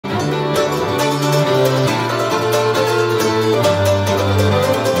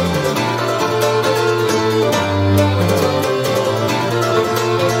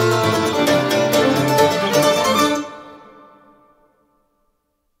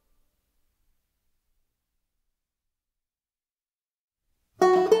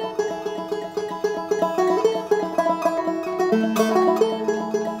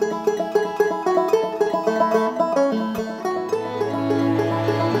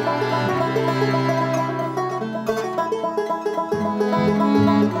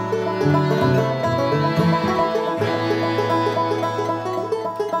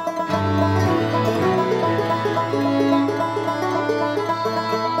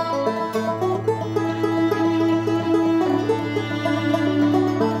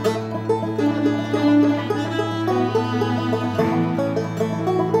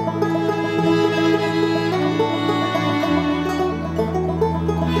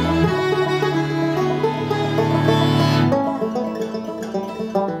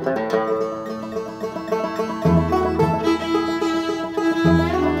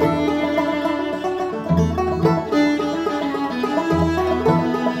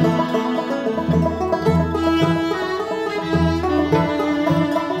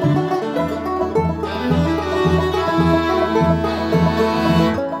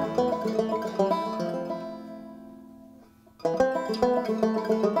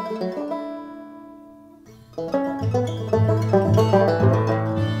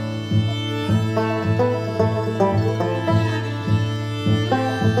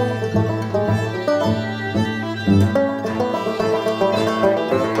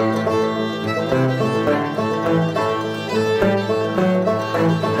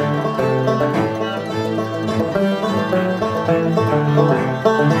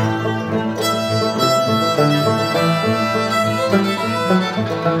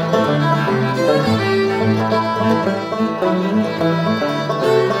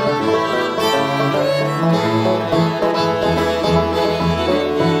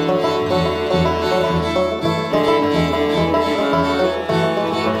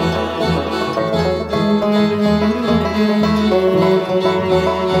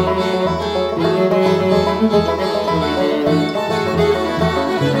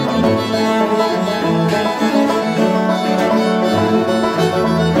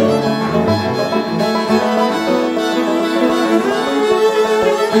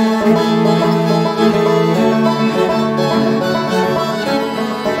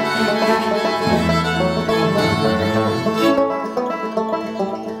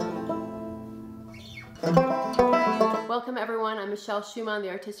Welcome everyone, I'm Michelle Schumann, the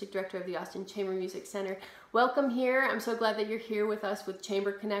Artistic Director of the Austin Chamber Music Center. Welcome here. I'm so glad that you're here with us with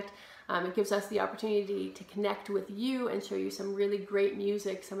Chamber Connect. It gives us the opportunity to connect with you and show you some really great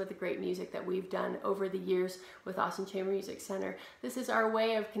music, some of the great music that we've done over the years with Austin Chamber Music Center. This is our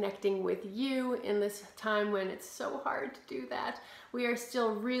way of connecting with you in this time when it's so hard to do that. We are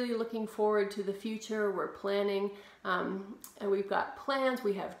still really looking forward to the future. We're planning, and we've got plans.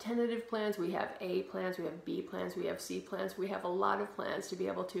 We have tentative plans, we have A plans, we have B plans, we have C plans. We have a lot of plans to be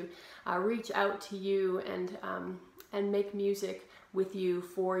able to reach out to you and make music with you,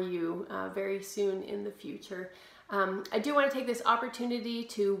 for you, very soon in the future. I do want to take this opportunity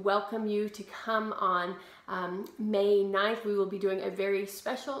to welcome you to come on May 9th. We will be doing a very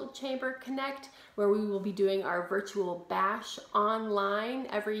special Chamber Connect where we will be doing our virtual bash online.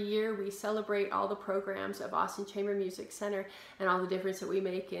 Every year we celebrate all the programs of Austin Chamber Music Center and all the difference that we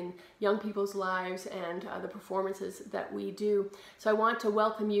make in young people's lives and the performances that we do. So I want to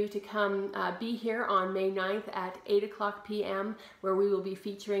welcome you to come be here on May 9th at 8:00 p.m. where we will be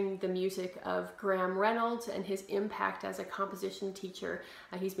featuring the music of Graham Reynolds and his impact as a composition teacher.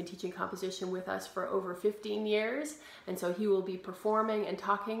 He's been teaching composition with us for over 15 years, and so he will be performing and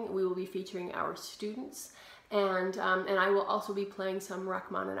talking. We will be featuring our students, and I will also be playing some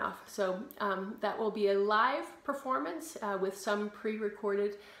Rachmaninoff. So that will be a live performance with some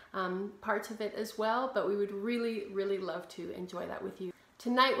pre-recorded parts of it as well, but we would really, really love to enjoy that with you.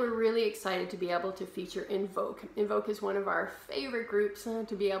 Tonight we're really excited to be able to feature Invoke. Invoke is one of our favorite groups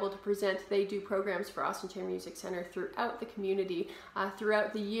to be able to present. They do programs for Austin Chamber Music Center throughout the community,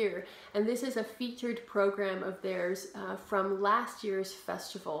 throughout the year. And this is a featured program of theirs from last year's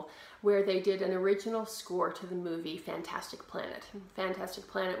festival, where they did an original score to the movie Fantastic Planet. Fantastic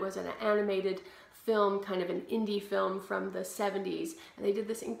Planet was an animated film, kind of an indie film from the 70s, and they did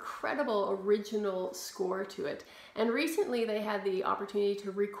this incredible original score to it. And recently they had the opportunity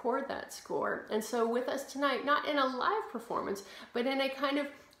to record that score. And so with us tonight, not in a live performance, but in a kind of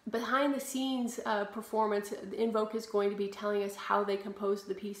behind the scenes performance, Invoke is going to be telling us how they composed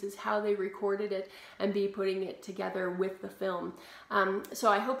the pieces, how they recorded it, and be putting it together with the film. So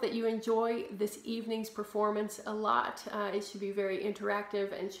I hope that you enjoy this evening's performance a lot. It should be very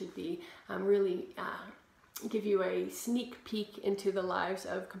interactive and should be really give you a sneak peek into the lives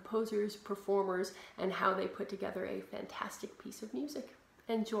of composers, performers, and how they put together a fantastic piece of music.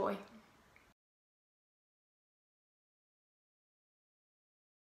 Enjoy.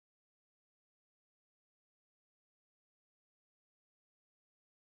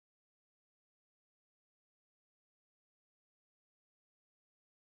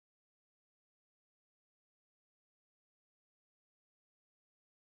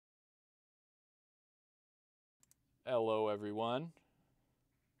 Hello everyone.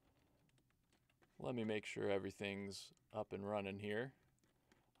 Let me make sure everything's up and running here.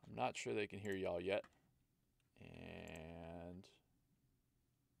 I'm not sure they can hear y'all yet. And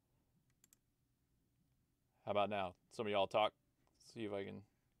how about now? Some of y'all talk. See if I can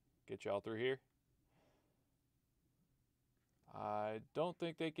get y'all through here. I don't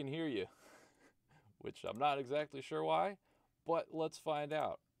think they can hear you, which I'm not exactly sure why, but let's find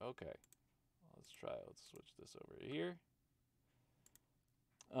out. Okay, let's try. Let's switch this over to here.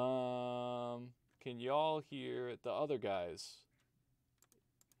 Can y'all hear the other guys?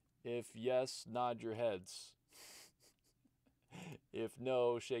 If yes, nod your heads. If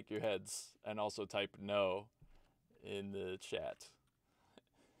no, shake your heads, and also type no in the chat.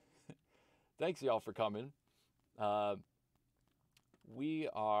 Thanks y'all for coming. We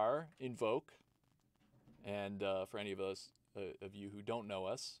are Invoke, and for any of us of you who don't know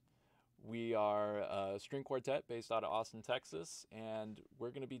us, we are a string quartet based out of Austin, Texas, and we're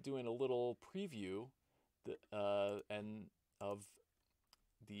going to be doing a little preview of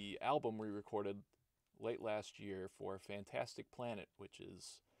the album we recorded late last year for Fantastic Planet, which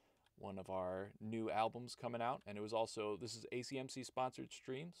is one of our new albums coming out. And it was also, this is ACMC sponsored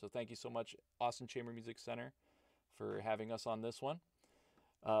stream, so thank you so much, Austin Chamber Music Center, for having us on this one.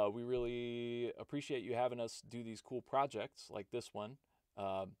 We really appreciate you having us do these cool projects like this one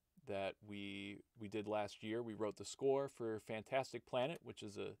that we did last year. We wrote the score for Fantastic Planet, which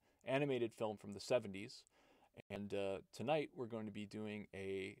is an animated film from the 70s. And tonight we're going to be doing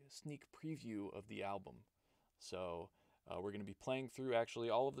a sneak preview of the album. So we're going to be playing through actually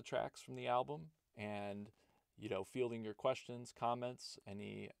all of the tracks from the album and, you know, fielding your questions, comments,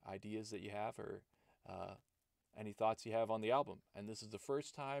 any ideas that you have, or any thoughts you have on the album. And this is the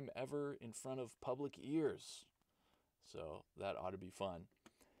first time ever in front of public ears. So that ought to be fun.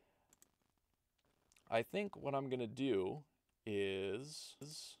 I think what I'm going to do is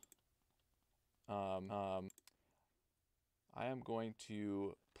I am going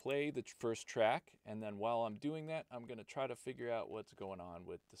to play the first track, and then while I'm doing that, I'm going to try to figure out what's going on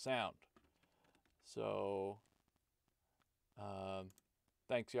with the sound. So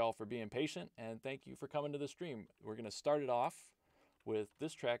thanks y'all for being patient, and thank you for coming to the stream. We're going to start it off with,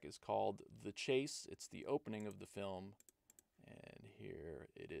 this track is called The Chase. It's the opening of the film, and here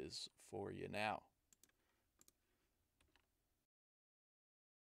it is for you now.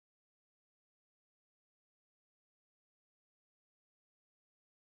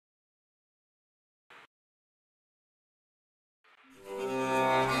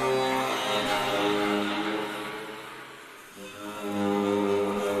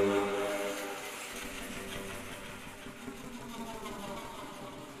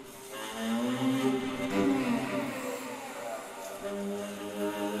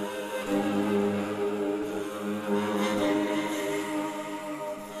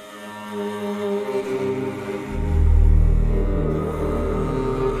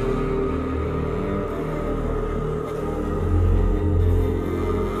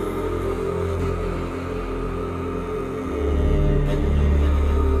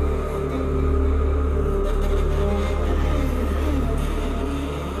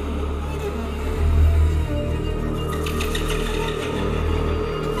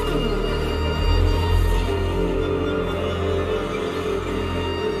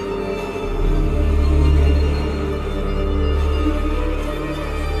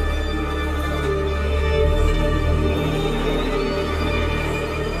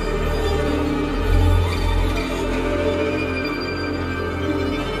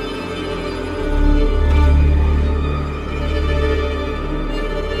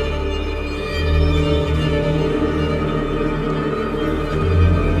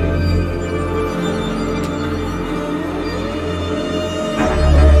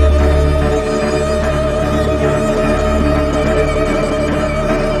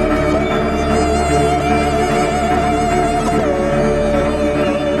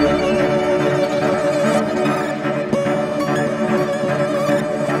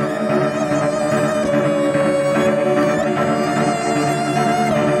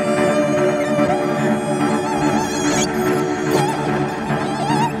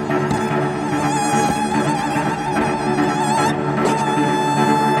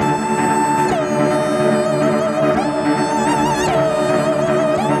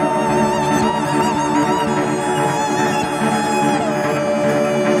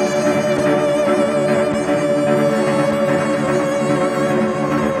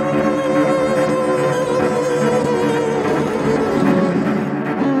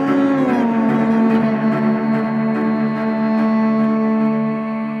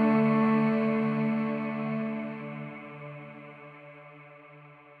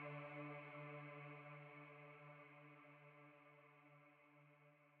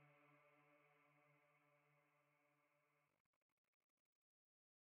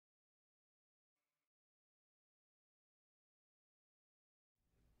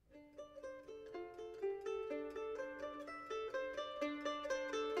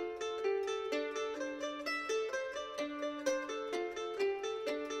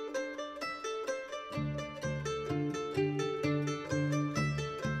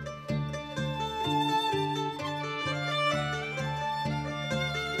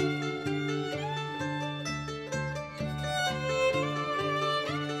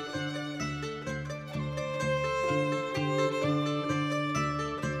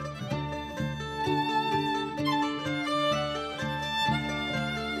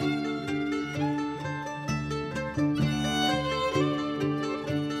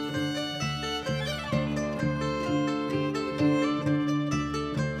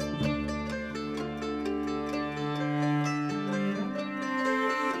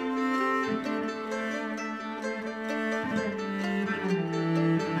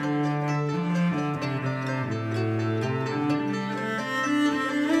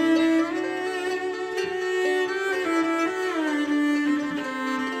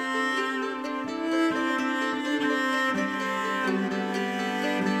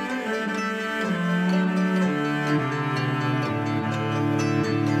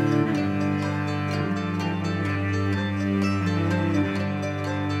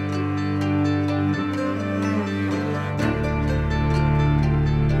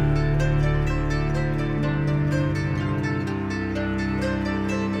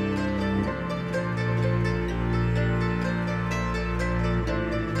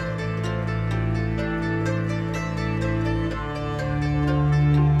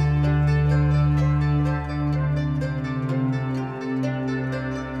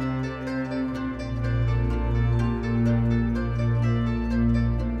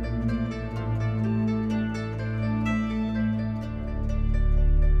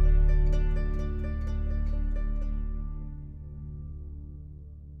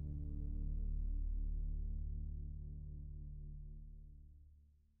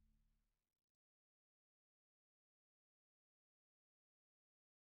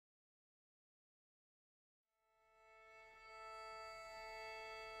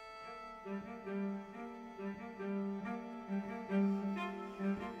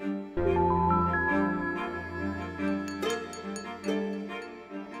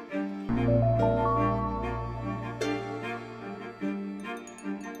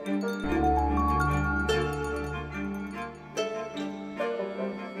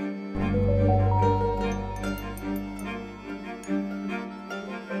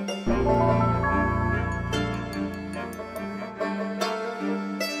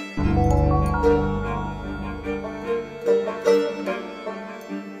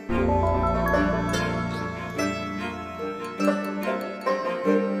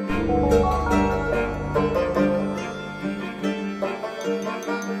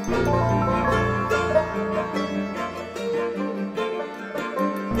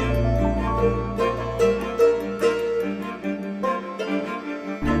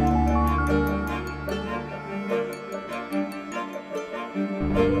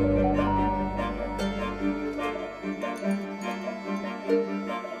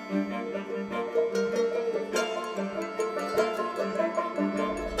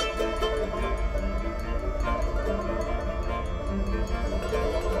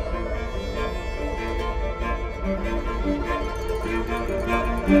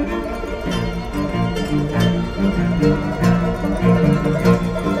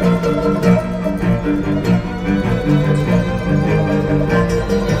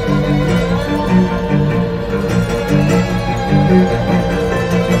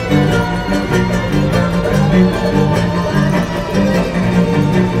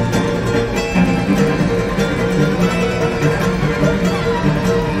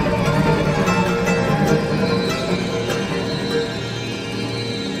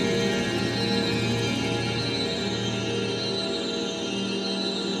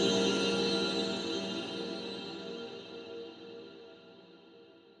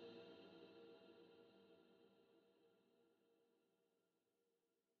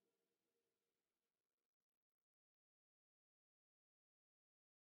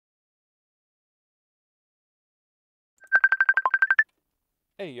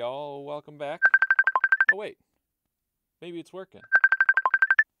 Hey y'all, welcome back. Oh wait, maybe it's working.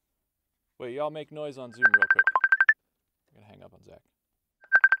 Wait, y'all make noise on Zoom real quick. I'm gonna hang up on Zach.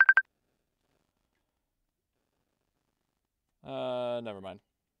 Never mind.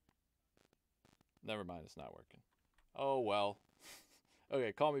 Never mind, it's not working. Oh well.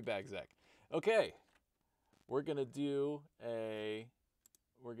 Okay, call me back, Zach. Okay, we're calling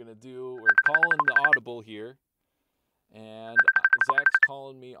the audible here, and Zach's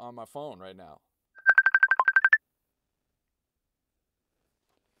calling me on my phone right now.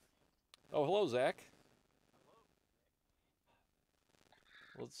 Oh, hello, Zach.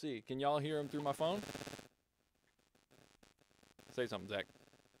 Let's see. Can y'all hear him through my phone? Say something, Zach.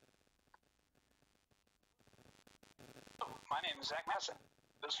 My name is Zach Madison.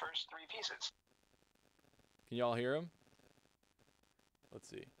 Those first three pieces. Can y'all hear him? Let's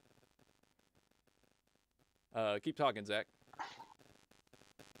see. Keep talking, Zach.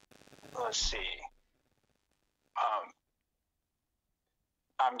 Let's see.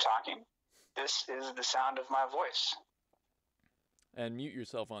 I'm talking. This is the sound of my voice. And mute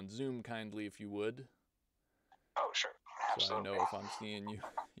yourself on Zoom kindly if you would. Oh, sure. Absolutely. So I know if I'm seeing you,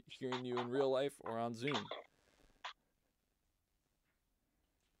 hearing you in real life or on Zoom. Okay.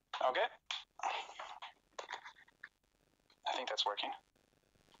 I think that's working.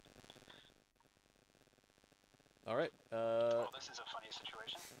 All right. Well, this is a funny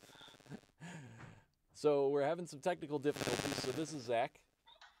situation. So we're having some technical difficulties. So this is Zach.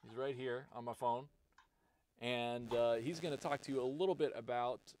 He's right here on my phone. And he's going to talk to you a little bit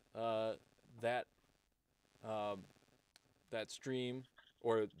about that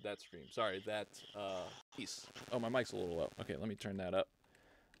piece. Oh, my mic's a little low. Okay, let me turn that up.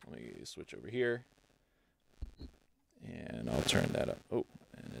 Let me switch over here. And I'll turn that up. Oh,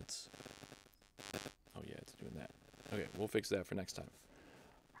 and it's... Oh, yeah, it's doing that. Okay, we'll fix that for next time.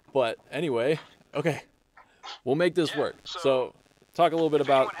 But anyway, okay. We'll make this work. So talk a little bit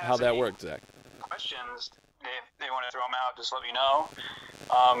about how that worked, Zach. Questions, they want to throw them out, just let me know.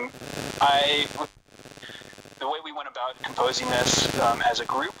 The way we went about composing this as a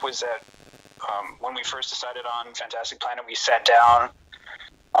group was that when we first decided on Fantastic Planet, we sat down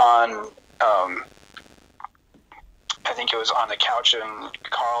on, I think it was on the couch in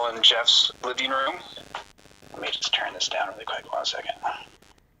Carl and Jeff's living room. Let me just turn this down really quick, 1 second.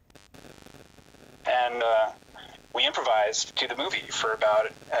 And we improvised to the movie for about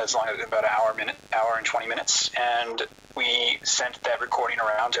an hour and 20 minutes, and we sent that recording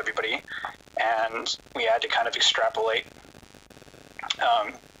around to everybody, and we had to kind of extrapolate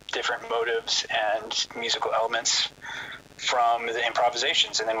different motives and musical elements from the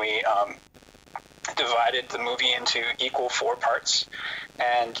improvisations. And then we divided the movie into equal 4 parts,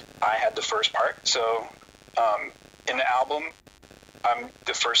 and I had the first part. So in the album,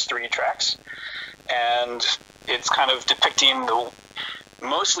 the first 3 tracks, and it's kind of depicting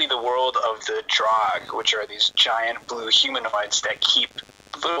mostly the world of the Draug, which are these giant blue humanoids that keep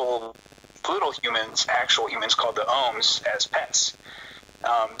little humans, actual humans called the Ohms, as pets.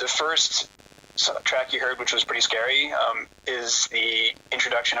 The first track you heard, which was pretty scary, is the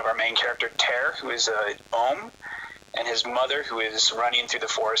introduction of our main character, Ter, who is a Ohm, and his mother, who is running through the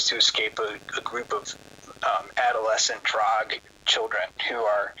forest to escape a group of adolescent Draug children who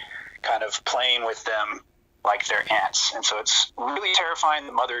are kind of playing with them like they're ants. And so it's really terrifying.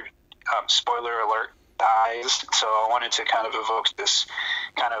 The mother, spoiler alert, dies. So I wanted to kind of evoke this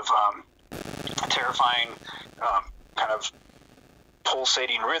kind of terrifying kind of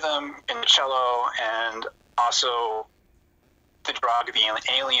pulsating rhythm in the cello, and also the Draug,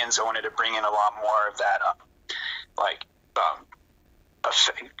 the aliens. I wanted to bring in a lot more of that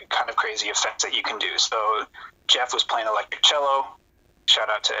kind of crazy effects that you can do. So Jeff was playing electric cello. Shout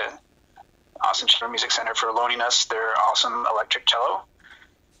out to Austin Chamber Music Center for loaning us their awesome electric cello.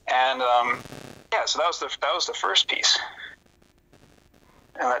 And so that was the first piece.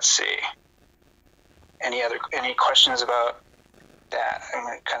 And let's see, any questions about that?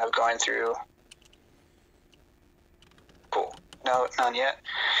 I'm kind of going through. Cool. No, none yet.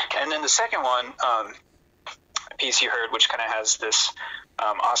 And then the second one, piece you heard, which kind of has this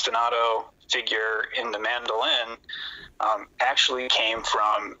ostinato figure in the mandolin, actually came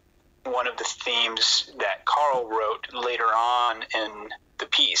from one of the themes that Carl wrote later on in the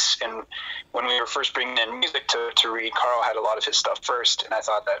piece. And when we were first bringing in music to read, Carl had a lot of his stuff first, and I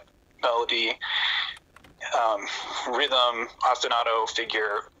thought that melody, rhythm, ostinato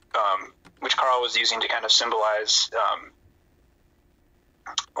figure, which Carl was using to kind of symbolize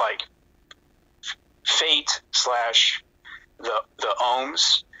like fate / the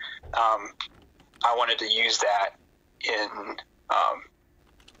Ohms. I wanted to use that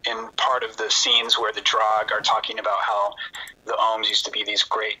in part of the scenes where the Draug are talking about how the Ohms used to be these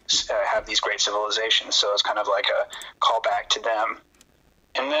have these great civilizations. So it's kind of like a callback to them.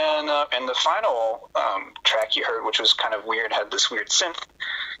 And then in the final track you heard, which was kind of weird, had this weird synth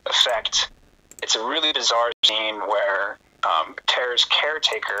effect. It's a really bizarre scene where Ter's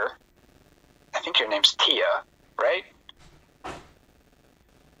caretaker, I think her name's Tia, right? I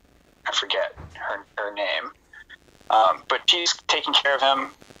forget her name. But she's taking care of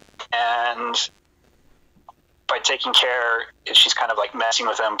him, and by taking care, she's kind of like messing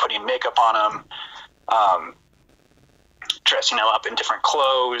with him, putting makeup on him, dressing him up in different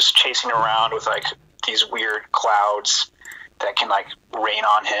clothes, chasing him around with like these weird clouds that can like rain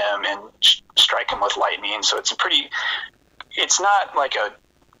on him and strike him with lightning. So it's not like a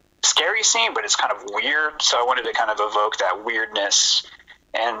scary scene, but it's kind of weird. So I wanted to kind of evoke that weirdness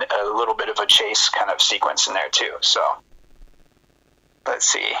and a little bit of a chase kind of sequence in there too. So let's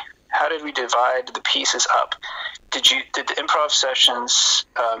see, how did we divide the pieces up? Did the improv sessions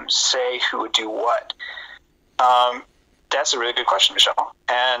say who would do what? That's a really good question, Michelle.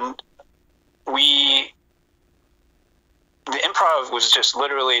 And the improv was just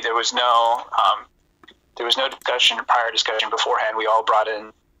literally, there was no prior discussion beforehand. We all brought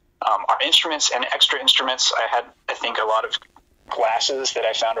in our instruments and extra instruments. I had, I think, a lot of glasses that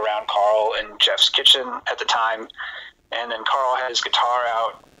I found around Carl and Jeff's kitchen at the time. And then Carl had his guitar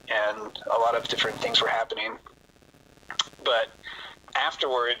out, and a lot of different things were happening. But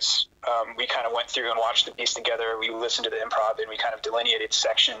afterwards, we kind of went through and watched the piece together. We listened to the improv, and we kind of delineated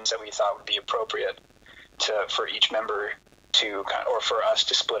sections that we thought would be appropriate for each member or for us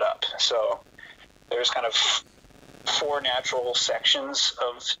to split up. So there's kind of 4 natural sections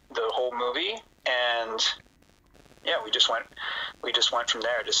of the whole movie, and yeah, we just went from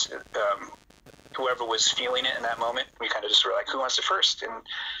there. Just whoever was feeling it in that moment, we kind of just were like, who wants to first, and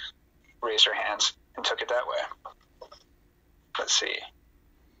raised our hands and took it that way. Let's see.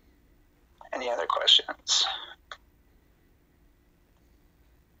 Any other questions?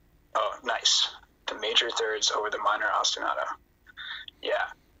 Oh, nice. The major thirds over the minor ostinato.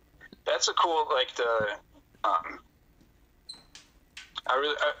 Yeah, that's a cool, like I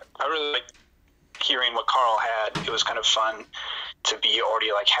really like hearing what Carl had. It was kind of fun to be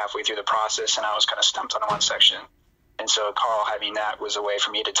already like halfway through the process, and I was kind of stumped on one section. And so Carl having that was a way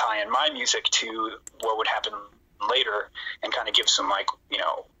for me to tie in my music to what would happen later and kind of give some like,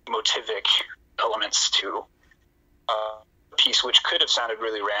 motivic elements to piece which could have sounded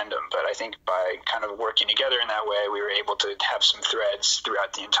really random, but I think by kind of working together in that way, we were able to have some threads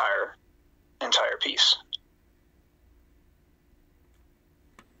throughout the entire piece.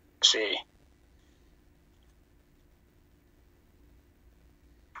 Let's see.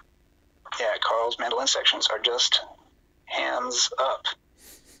 Yeah, Carl's mandolin sections are just hands up.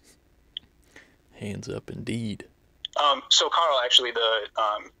 Hands up indeed. So Carl, actually, the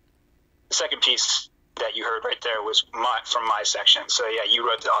second piece that you heard right there was from my section. So yeah, you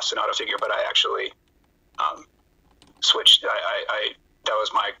wrote the ostinato figure, but I actually switched. I that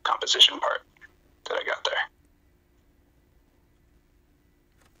was my composition part that I got there.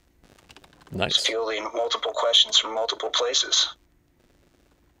 Nice. Just fielding multiple questions from multiple places.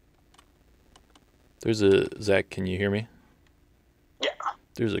 Zach, can you hear me? Yeah.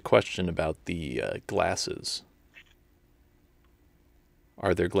 There's a question about the glasses.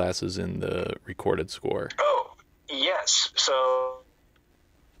 Are there glasses in the recorded score? Oh, yes. So,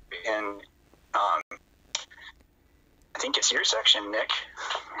 in I think it's your section, Nick,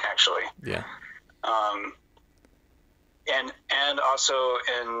 actually. Yeah. And also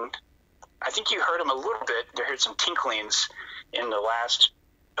I think you heard them a little bit. You heard some tinklings in the last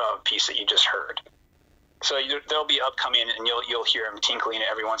piece that you just heard. So they'll be upcoming, and you'll hear them tinkling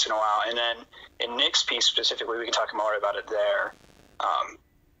every once in a while. And then in Nick's piece specifically, we can talk more about it there.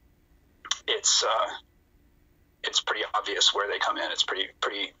 It's pretty obvious where they come in. It's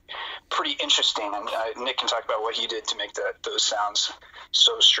pretty interesting, and Nick can talk about what he did to make those sounds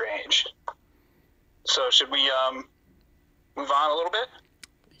so strange. So should we move on a little bit?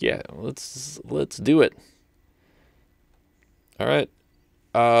 Yeah, let's do it. All right.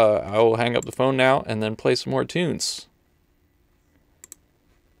 I will hang up the phone now and then play some more tunes.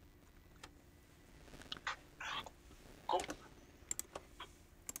 Cool.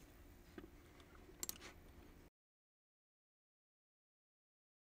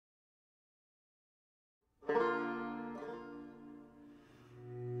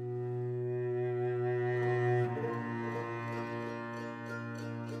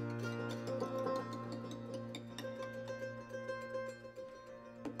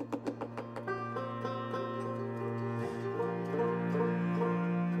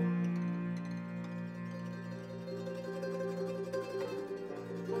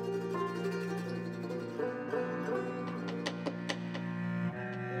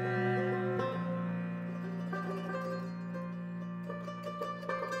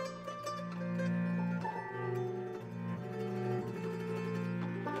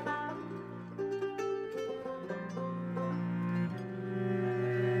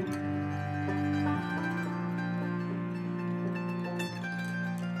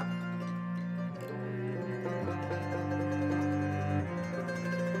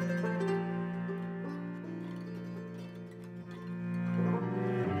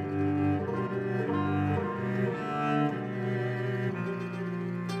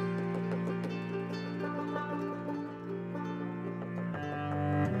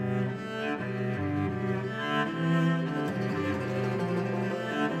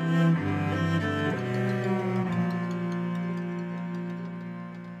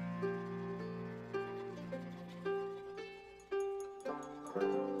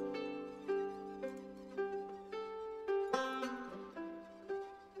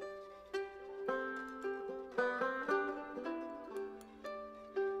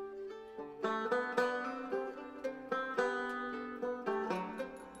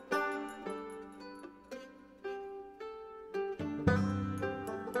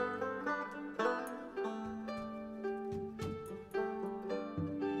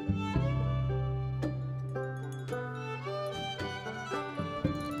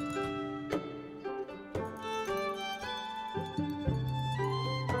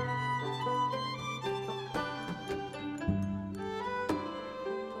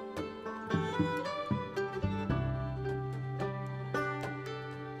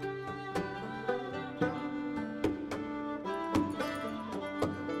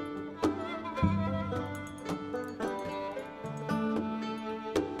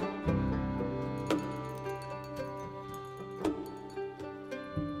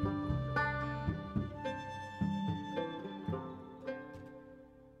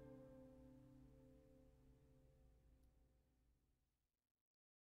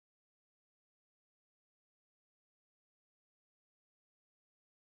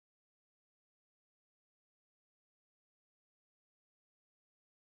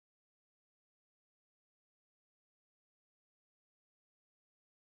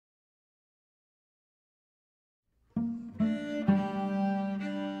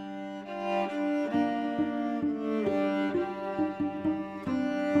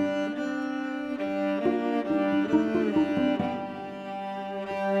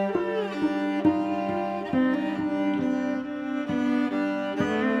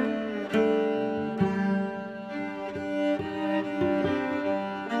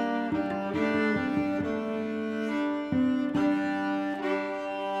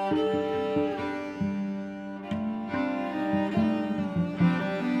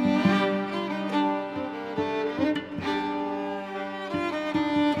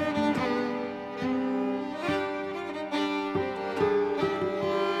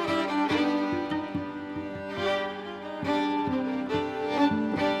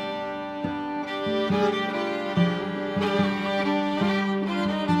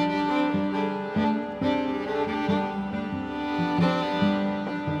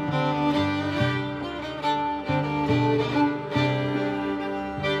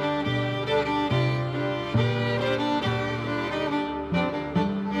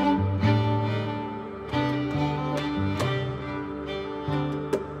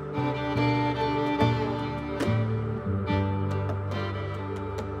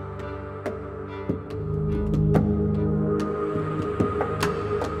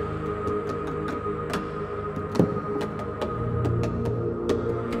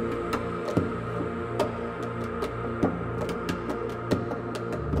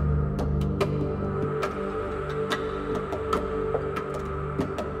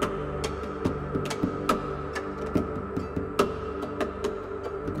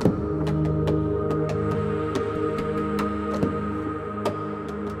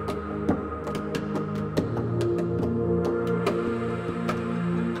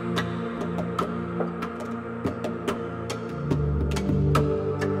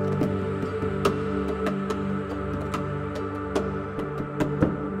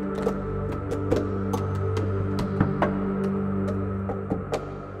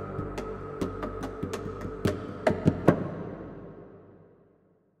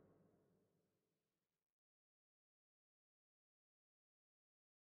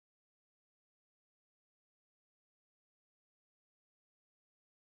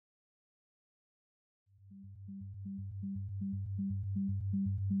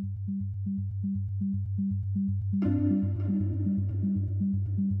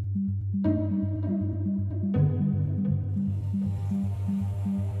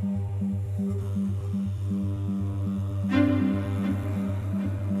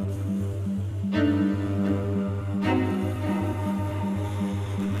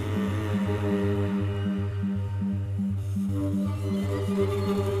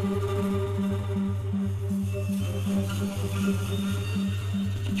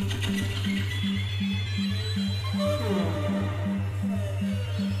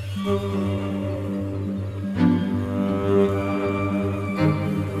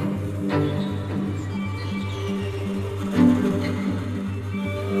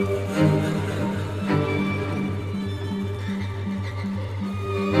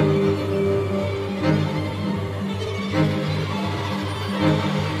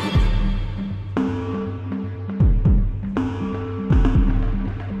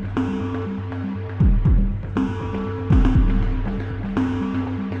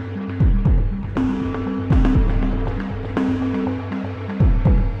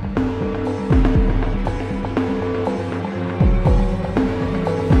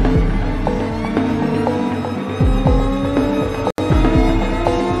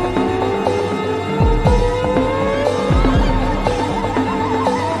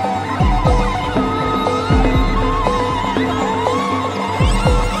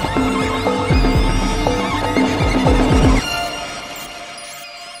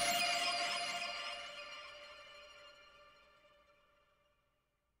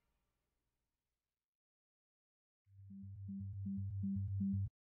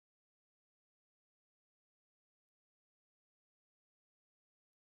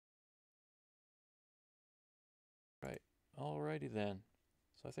 Right. Alrighty then.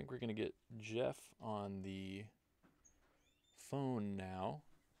 So I think we're going to get Jeff on the phone now,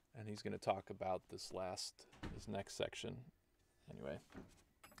 and he's going to talk about this next section. Anyway,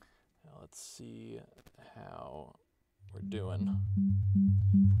 now let's see how we're doing.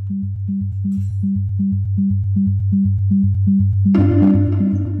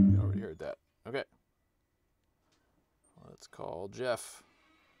 We already heard that. Okay. Let's call Jeff.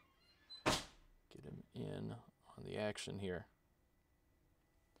 Get him in on the action here.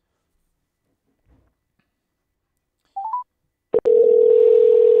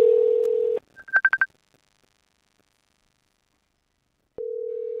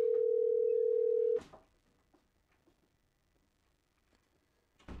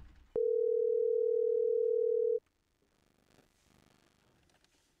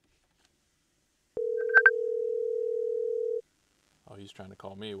 Oh, he's trying to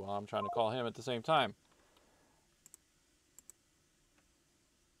call me while I'm trying to call him at the same time.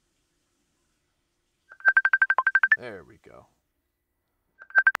 There we go.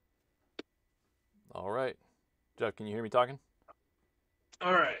 Jeff, can you hear me talking?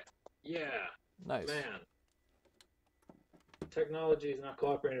 All right. Yeah. Nice. Man. Technology is not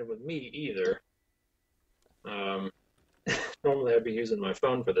cooperating with me either. Normally I'd be using my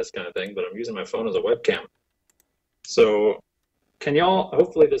phone for this kind of thing, but I'm using my phone as a webcam. So can y'all,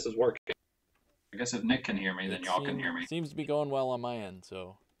 hopefully this is working. I guess if Nick can hear me, then y'all can hear me. Seems to be going well on my end,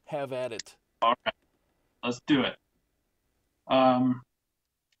 so have at it. All right. Let's do it.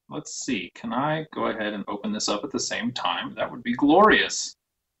 Let's see. Can I go ahead and open this up at the same time? That would be glorious.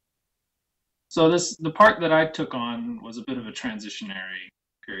 So the part that I took on was a bit of a transitionary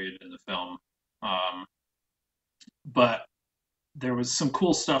period in the film. But there was some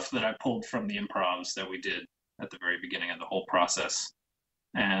cool stuff that I pulled from the improvs that we did at the very beginning of the whole process.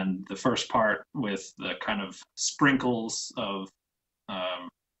 And the first part with the kind of sprinkles of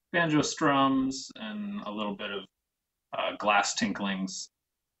banjo strums and a little bit of glass tinklings,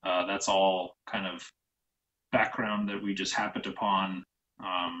 that's all kind of background that we just happened upon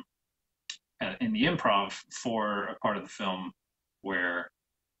in the improv for a part of the film where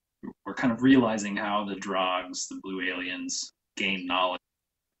we're kind of realizing how the Drogs, the blue aliens, gain knowledge.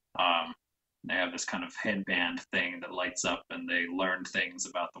 They have this kind of headband thing that lights up, and they learn things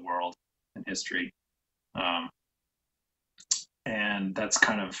about the world and history. And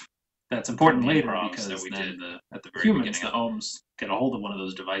that's important later because that we did at the very humans, the Ohms, get a hold of one of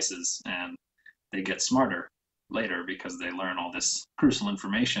those devices, and they get smarter later because they learn all this crucial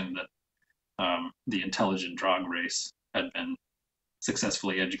information that the intelligent Drog race had been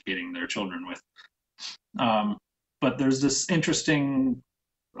successfully educating their children with. But there's this interesting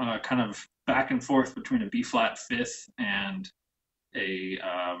kind of back and forth between a B-flat fifth and a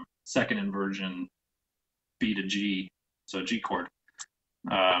second inversion B to G, so G chord,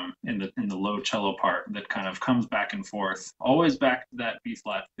 in the low cello part that kind of comes back and forth, always back to that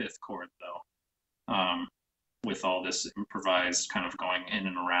B-flat fifth chord though, with all this improvised kind of going in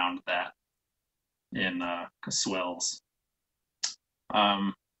and around that in swells.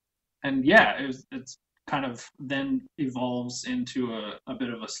 And yeah, it's kind of then evolves into a bit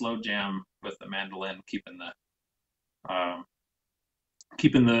of a slow jam with the mandolin keeping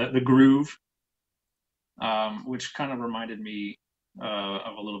the groove, which kind of reminded me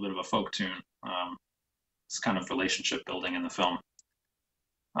of a little bit of a folk tune. It's kind of relationship building in the film.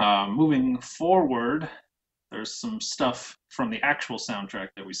 Moving forward, there's some stuff from the actual soundtrack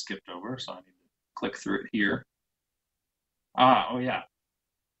that we skipped over, so I need to click through it here. Oh yeah.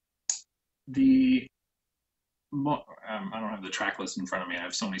 I don't have the track list in front of me. I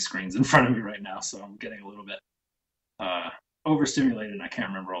have so many screens in front of me right now, so I'm getting a little bit overstimulated and I can't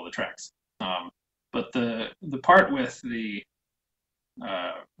remember all the tracks. But the part with the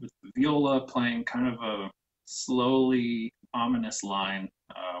viola playing kind of a slowly ominous line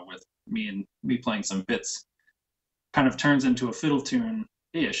with me playing some bits kind of turns into a fiddle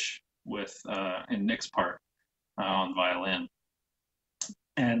tune-ish with in Nick's part on violin.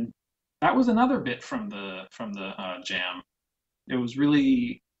 And that was another bit from the jam. It was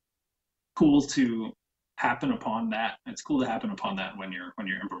really cool to happen upon that. It's cool to happen upon that when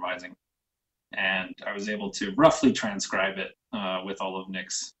you're improvising. And I was able to roughly transcribe it with all of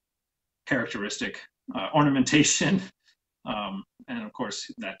Nick's characteristic ornamentation. And of course,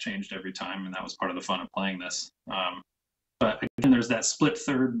 that changed every time, and that was part of the fun of playing this. But again, there's that split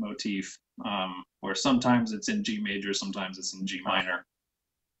third motif where sometimes it's in G major, sometimes it's in G minor.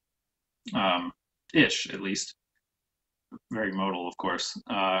 Ish, at least. Very modal, of course.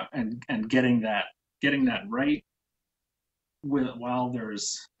 And getting that right while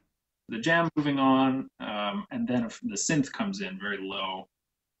there's the jam moving on, and then if the synth comes in very low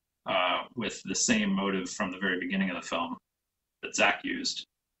with the same motive from the very beginning of the film that Zach used.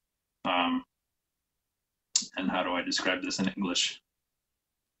 And how do I describe this in English?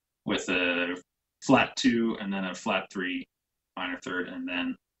 With a flat 2 and then a flat 3 minor third and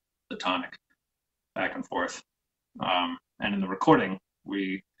then the tonic back and forth. And in the recording,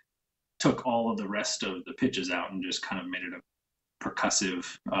 we took all of the rest of the pitches out and just kind of made it a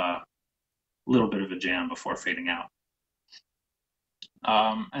percussive little bit of a jam before fading out.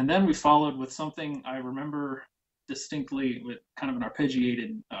 And then we followed with something I remember distinctly with kind of an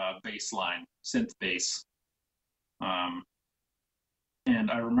arpeggiated bass line, synth bass.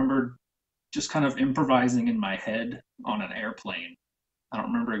 And I remember just kind of improvising in my head on an airplane. I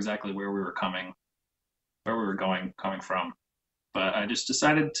don't remember exactly where we were coming from, but I just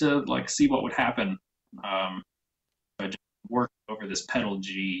decided to see what would happen. I just worked over this pedal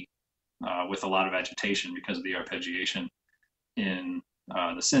G with a lot of agitation because of the arpeggiation in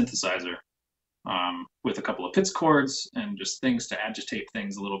the synthesizer, with a couple of Pitts chords and just things to agitate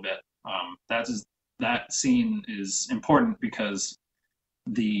things a little bit. That that scene is important because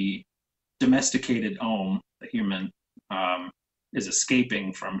the domesticated Ohm, the human, is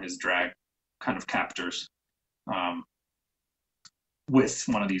escaping from his drag kind of captors with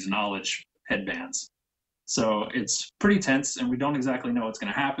one of these knowledge headbands. So it's pretty tense, and we don't exactly know what's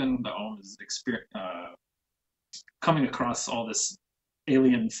going to happen. The Ohm is coming across all this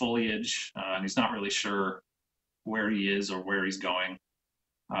alien foliage, and he's not really sure where he is or where he's going,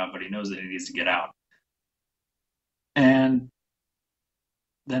 but he knows that he needs to get out. And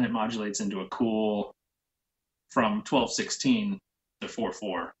then it modulates into a cool from 12/16 to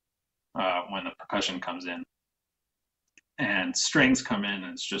 4/4 when the percussion comes in. And strings come in,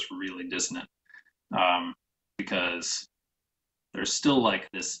 and it's just really dissonant because there's still like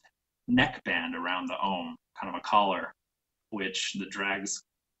this neck band around the Ohm, kind of a collar, which the drags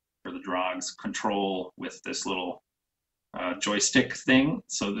or the drogs control with this little joystick thing.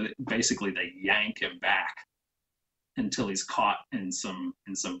 So that basically they yank him back until he's caught in some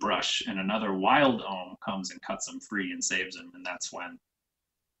brush, and another wild Ohm comes and cuts him free and saves him, and that's when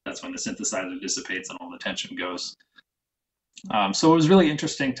the synthesizer dissipates and all the tension goes. So it was really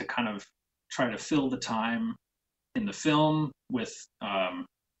interesting to kind of try to fill the time in the film with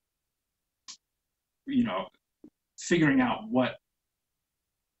figuring out what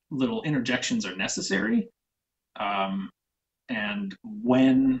little interjections are necessary, and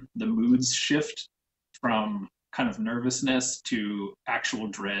when the moods shift from kind of nervousness to actual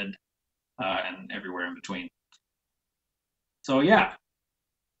dread, and everywhere in between. So yeah,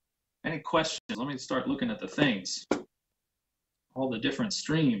 any questions? Let me start looking at the things, all the different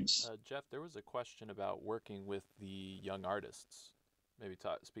streams. Jeff, there was a question about working with the young artists. Maybe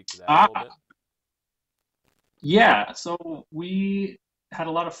speak to that a little bit. Yeah, so we had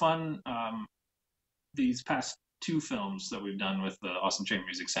a lot of fun these past two films that we've done with the Austin Chamber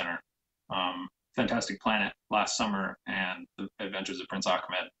Music Center. Fantastic Planet last summer and The Adventures of Prince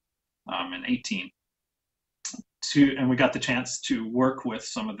Ahmed in 2018. And we got the chance to work with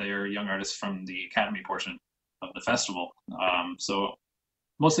some of their young artists from the academy portion of the festival. So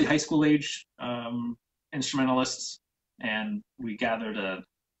mostly high school age instrumentalists, and we gathered a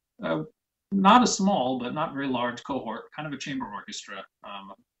not a small but not very large cohort, kind of a chamber orchestra,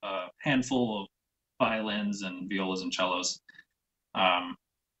 a handful of violins and violas and cellos,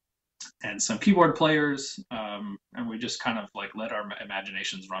 and some keyboard players, and we just kind of like let our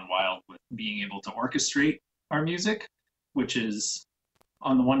imaginations run wild with being able to orchestrate our music, which is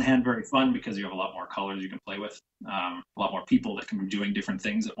on the one hand very fun because you have a lot more colors you can play with, a lot more people that can be doing different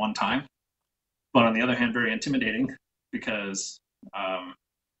things at one time, but on the other hand very intimidating because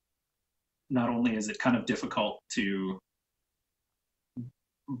not only is it kind of difficult to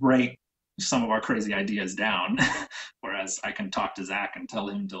write some of our crazy ideas down, whereas I can talk to Zach and tell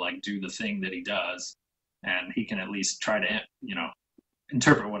him to like do the thing that he does, and he can at least try to,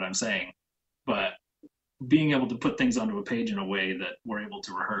 interpret what I'm saying. But being able to put things onto a page in a way that we're able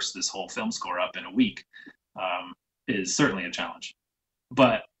to rehearse this whole film score up in a week is certainly a challenge.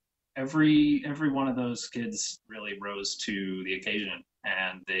 But every one of those kids really rose to the occasion,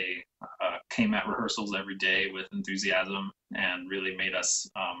 and they came at rehearsals every day with enthusiasm and really made us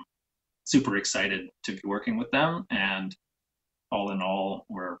super excited to be working with them. And all in all,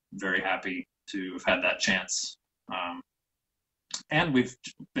 we're very happy to have had that chance. And we've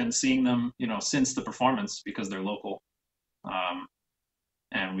been seeing them, since the performance because they're local.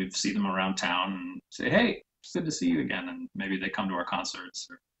 And we've seen them around town and say, hey, it's good to see you again. And maybe they come to our concerts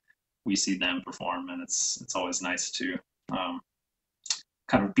or we see them perform. And it's always nice to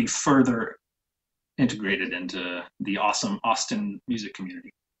kind of be further integrated into the awesome Austin music community.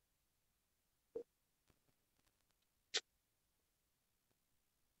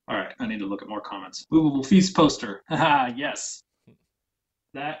 All right, I need to look at more comments. Movable feast poster. Haha, yes.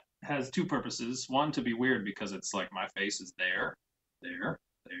 That has two purposes. One, to be weird because it's like my face is there,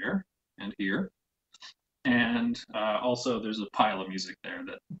 and here. And also there's a pile of music there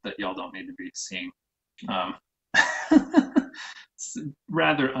that y'all don't need to be seeing. It's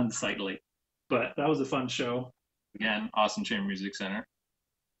rather unsightly, but that was a fun show. Again, Austin Chamber Music Center.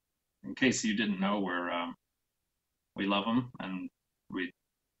 In case you didn't know, we love them, and we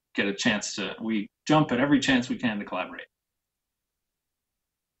get a chance we jump at every chance we can to collaborate.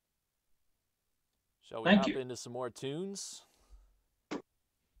 Shall we hop into some more tunes?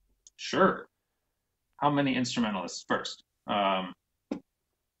 Sure. How many instrumentalists first? How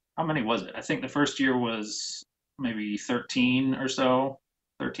many was it? I think the first year was maybe 13 or so,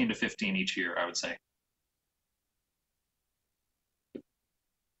 13 to 15 each year, I would say.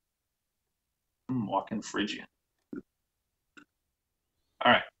 Walking Phrygian.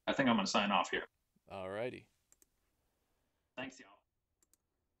 All right, I think I'm going to sign off here. Alrighty. Thanks, y'all.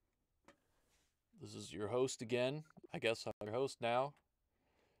 This is your host again. I guess I'm your host now.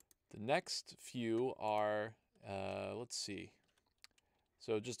 The next few are, let's see.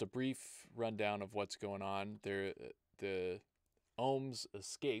 So just a brief rundown of what's going on. The Ohms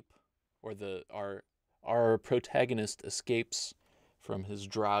escape, or our protagonist escapes from his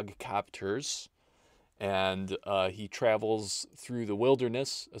drog captors, and he travels through the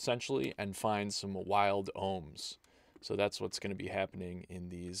wilderness essentially and finds some wild Ohms. So that's what's going to be happening in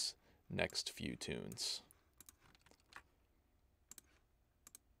these next few tunes.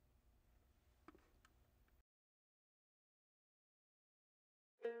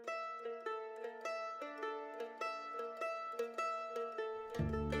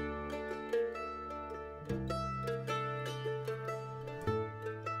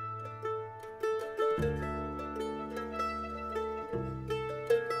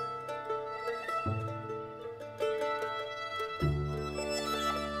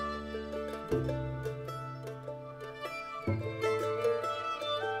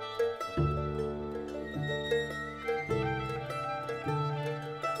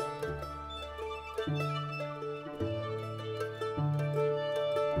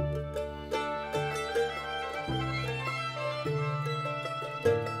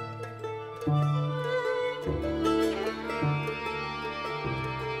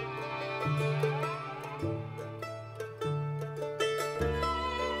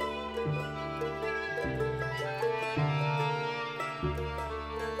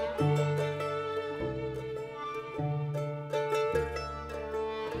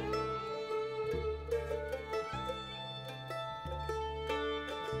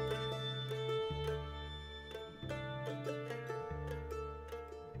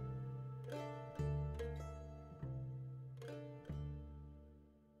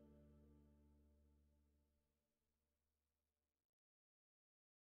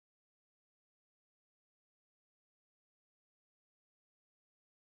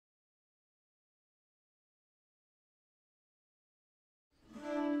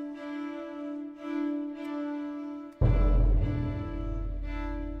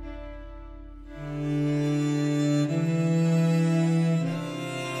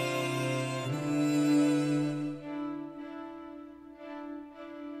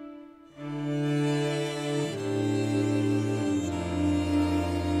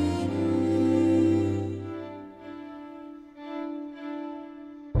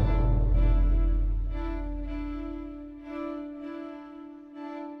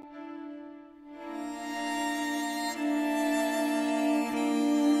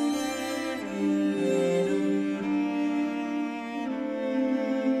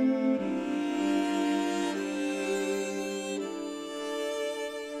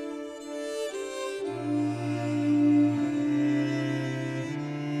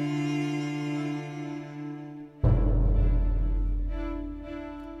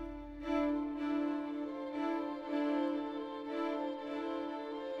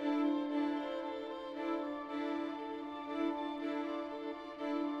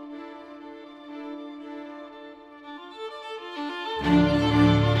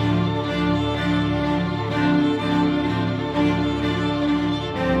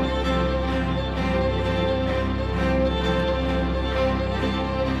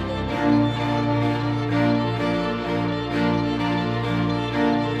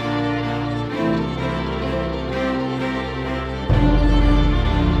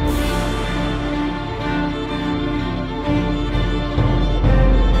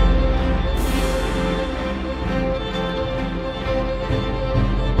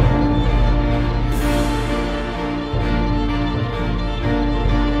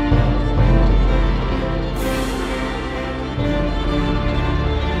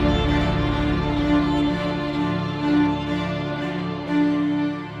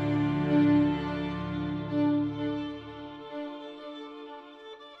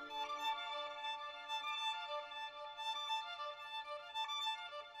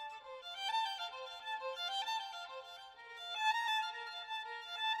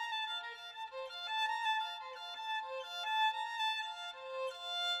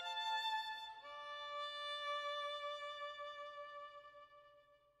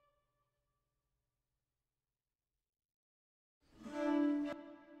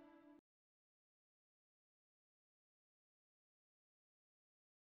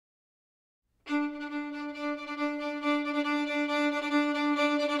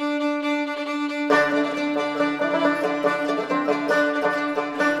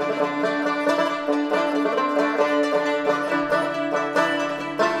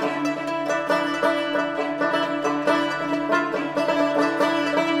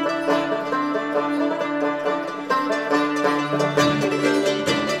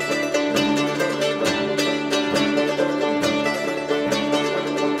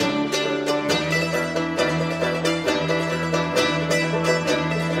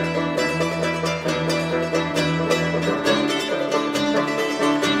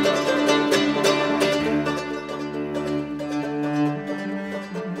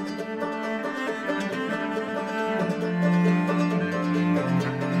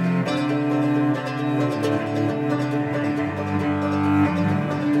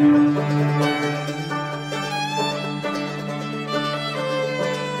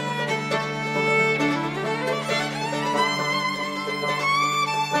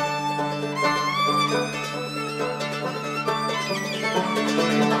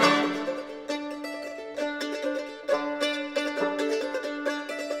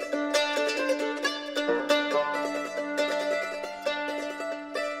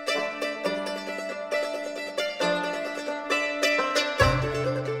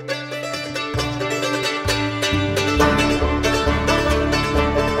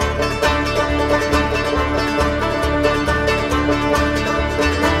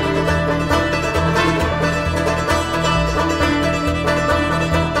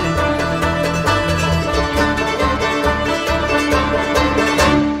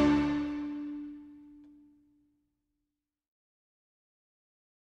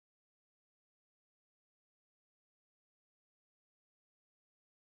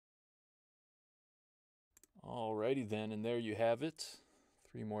 Alrighty then, and there you have it.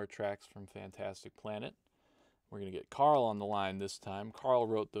 3 more tracks from Fantastic Planet. We're going to get Carl on the line this time. Carl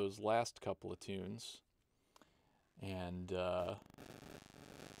wrote those last couple of tunes. And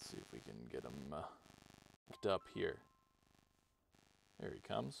let's see if we can get him hooked up here. There he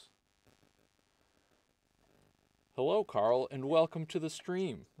comes. Hello, Carl, and welcome to the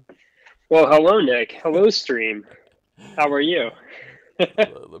stream. Well, hello, Nick. Hello, stream. How are you?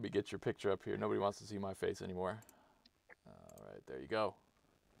 Let me get your picture up here. Nobody wants to see my face anymore. All right, there you go.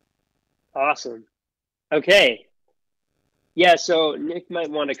 Awesome. Okay. Yeah, so Nick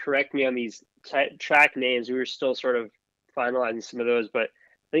might want to correct me on these track names. We were still sort of finalizing some of those, but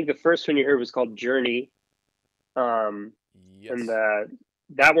I think the first one you heard was called Journey. Yes. And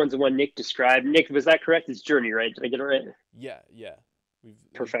that one's the one Nick described. Nick, was that correct? It's Journey, right? Did I get it right? Yeah.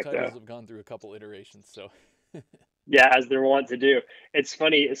 Perfect. The titles have gone through a couple iterations, so. Yeah, as they're wont to do. It's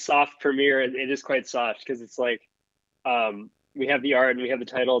funny, a soft premiere, it is quite soft because it's like we have the art and we have the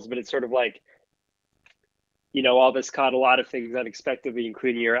titles, but it's sort of like, you know, all this caught a lot of things unexpectedly,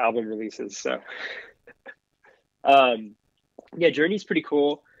 including your album releases. So, yeah, Journey's pretty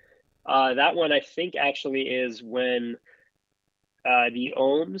cool. That one I think actually is when the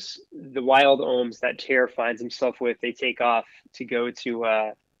Ohms, the wild Ohms that Ter finds himself with, they take off to go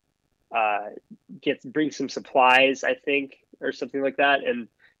to bring some supplies, I think, or something like that, and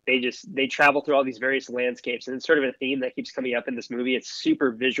they travel through all these various landscapes, and it's sort of a theme that keeps coming up in this movie. It's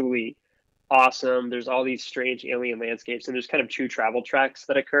super visually awesome. There's all these strange alien landscapes, and there's kind of 2 travel tracks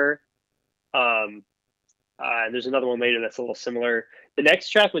that occur. And there's another one later that's a little similar. The next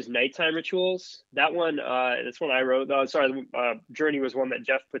track was Nighttime Rituals. That one, that's one I wrote. Oh, sorry, Journey was one that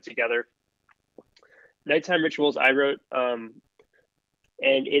Jeff put together. Nighttime Rituals I wrote.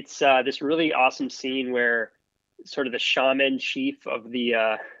 And it's this really awesome scene where sort of the shaman chief of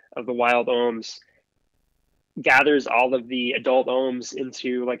the wild Ohms gathers all of the adult Ohms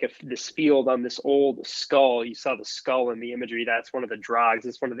into like this field on this old skull. You saw the skull in the imagery. That's one of the drogs.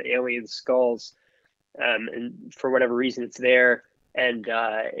 It's one of the alien skulls. And for whatever reason, it's there. And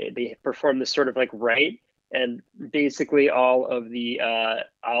they perform this sort of like rite. And basically all of the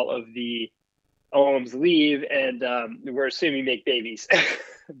Ohms leave, and we're assuming make babies.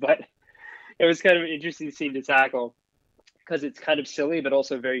 But it was kind of an interesting scene to tackle because it's kind of silly, but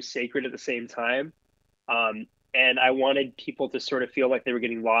also very sacred at the same time. And I wanted people to sort of feel like they were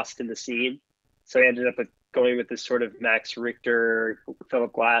getting lost in the scene. So I ended up going with this sort of Max Richter,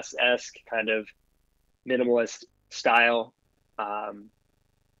 Philip Glass-esque kind of minimalist style.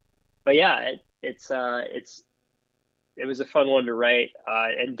 But yeah, it was a fun one to write,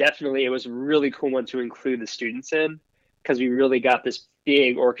 and definitely it was a really cool one to include the students in because we really got this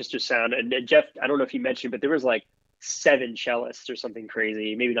big orchestra sound. And Jeff, I don't know if you mentioned, but there was like 7 cellists or something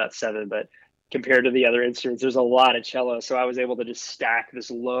crazy. Maybe not 7, but compared to the other instruments, there's a lot of cello. So I was able to just stack this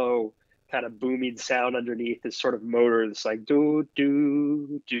low kind of booming sound underneath this sort of motor, this like do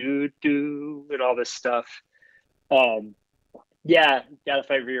do do do and all this stuff. Yeah, gotta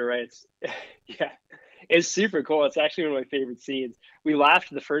fight for your rights. Yeah. It's super cool. It's actually one of my favorite scenes. We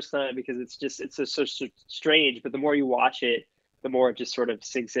laughed the first time because it's so strange, but the more you watch it, the more it just sort of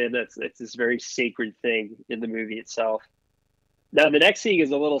sinks in. It's this very sacred thing in the movie itself. Now, the next scene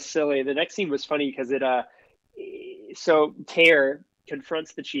is a little silly. The next scene was funny because so Ter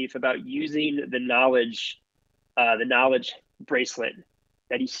confronts the chief about using the knowledge bracelet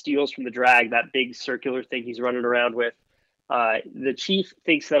that he steals from the drag, that big circular thing he's running around with. The chief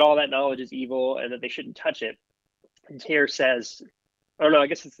thinks that all that knowledge is evil and that they shouldn't touch it. And Ter says, oh no, I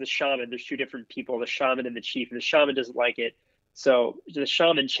guess it's the shaman. There's 2 different people, the shaman and the chief, and the shaman doesn't like it. So the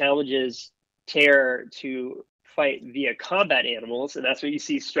shaman challenges Ter to fight via combat animals, and that's what you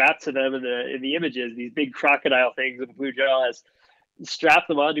see strapped to them in the images, these big crocodile things with blue jaws. Strap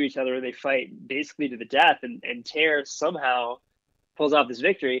them onto each other and they fight basically to the death, and Ter somehow pulls off this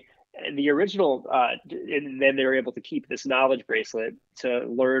victory. And the original, and then they were able to keep this knowledge bracelet to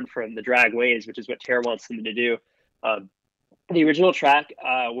learn from the drag ways, which is what Ter wants them to do. The original track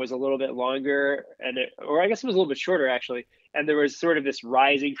was a little bit longer, or I guess it was a little bit shorter actually. And there was sort of this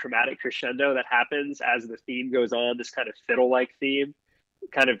rising chromatic crescendo that happens as the theme goes on, this kind of fiddle-like theme,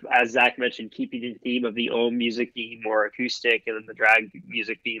 kind of, as Zach mentioned, keeping the theme of the Ohm music being more acoustic and then the drag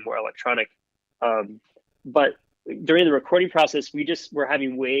music being more electronic. But during the recording process, we just were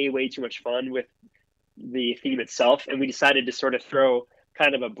having way too much fun with the theme itself, and we decided to sort of throw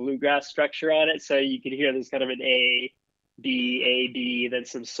kind of a bluegrass structure on it. So you can hear there's kind of an A, B, then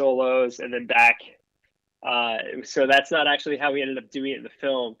some solos, and then back. So that's not actually how we ended up doing it in the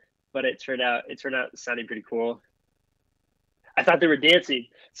film, but it turned out sounding pretty cool. I thought they were dancing.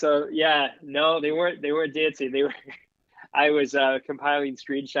 So yeah, no, they weren't. They weren't dancing. They were. I was compiling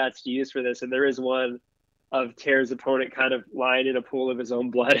screenshots to use for this, and there is one of Ter's opponent kind of lying in a pool of his own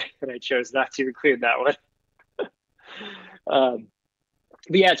blood, and I chose not to include that one.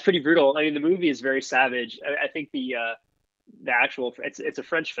 But yeah, it's pretty brutal. I mean, the movie is very savage. I think the actual it's a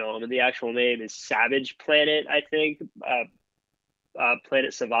French film, and the actual name is Savage Planet. I think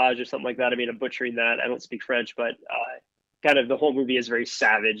Planet Sauvage or something like that. I mean, I'm butchering that. I don't speak French, but kind of the whole movie is very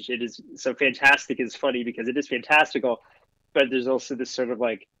savage. It is so fantastic is funny because it is fantastical, but there's also this sort of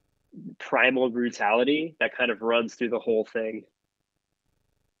like primal brutality that kind of runs through the whole thing.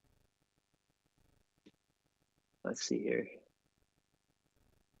 Let's see here.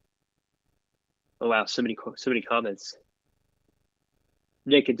 Oh wow, so many comments.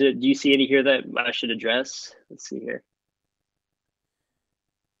 Nick, do you see any here that I should address? Let's see here.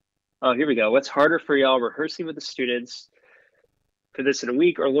 Oh, here we go. What's harder for y'all, rehearsing with the students for this in a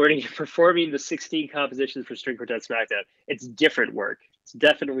week or learning performing the 16 compositions for String Quartet Smackdown? It's different work. It's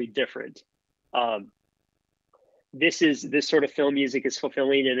definitely different. This sort of film music is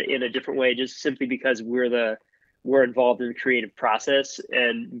fulfilling in a different way, just simply because we're involved in the creative process,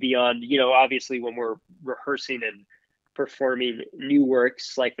 and beyond, you know, obviously when we're rehearsing and performing new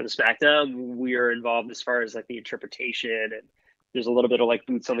works like for the Smackdown, we are involved as far as like the interpretation, and there's a little bit of like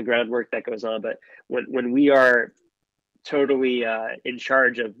boots on the ground work that goes on. But when we are totally in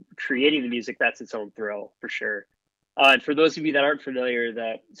charge of creating the music, that's its own thrill for sure. And for those of you that aren't familiar,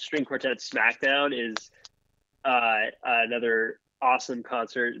 that String Quartet Smackdown is another awesome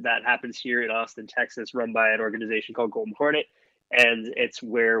concert that happens here in Austin, Texas, run by an organization called Golden Hornet. And it's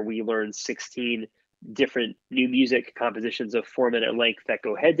where we learn 16 different new music compositions of 4-minute length that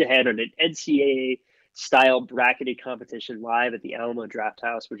go head to head on an NCAA style bracketed competition live at the Alamo Draft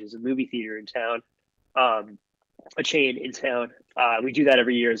House, which is a movie theater in town, a chain in town. We do that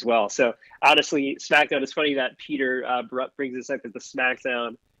every year as well. So honestly, Smackdown, is funny that Peter brings this up as the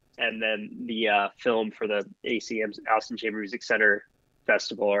Smackdown and then the film for the ACM's Austin Chamber Music Center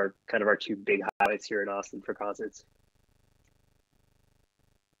Festival are kind of our two big highlights here in Austin for concerts.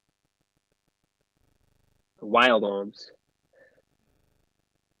 Wild Arms.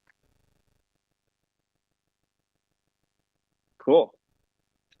 Cool.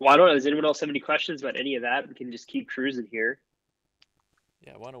 Well, I don't know. Does anyone else have any questions about any of that? We can just keep cruising here.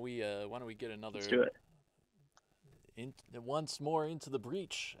 Yeah. Why don't we get another? Let's do it. Once more into the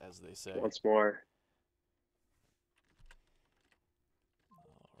breach, as they say. Once more.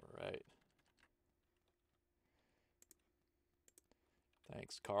 All right.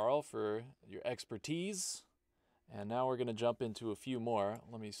 Thanks, Carl, for your expertise. And now we're going to jump into a few more.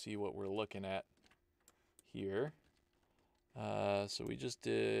 Let me see what we're looking at here. So we just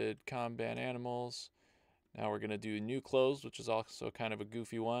did Combat Animals. Now we're going to do New Clothes, which is also kind of a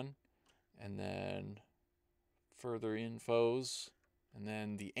goofy one. And then Further Infos. And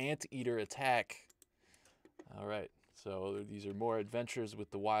then The Anteater Attack. All right. So these are more adventures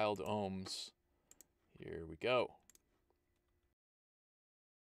with the wild ohms. Here we go.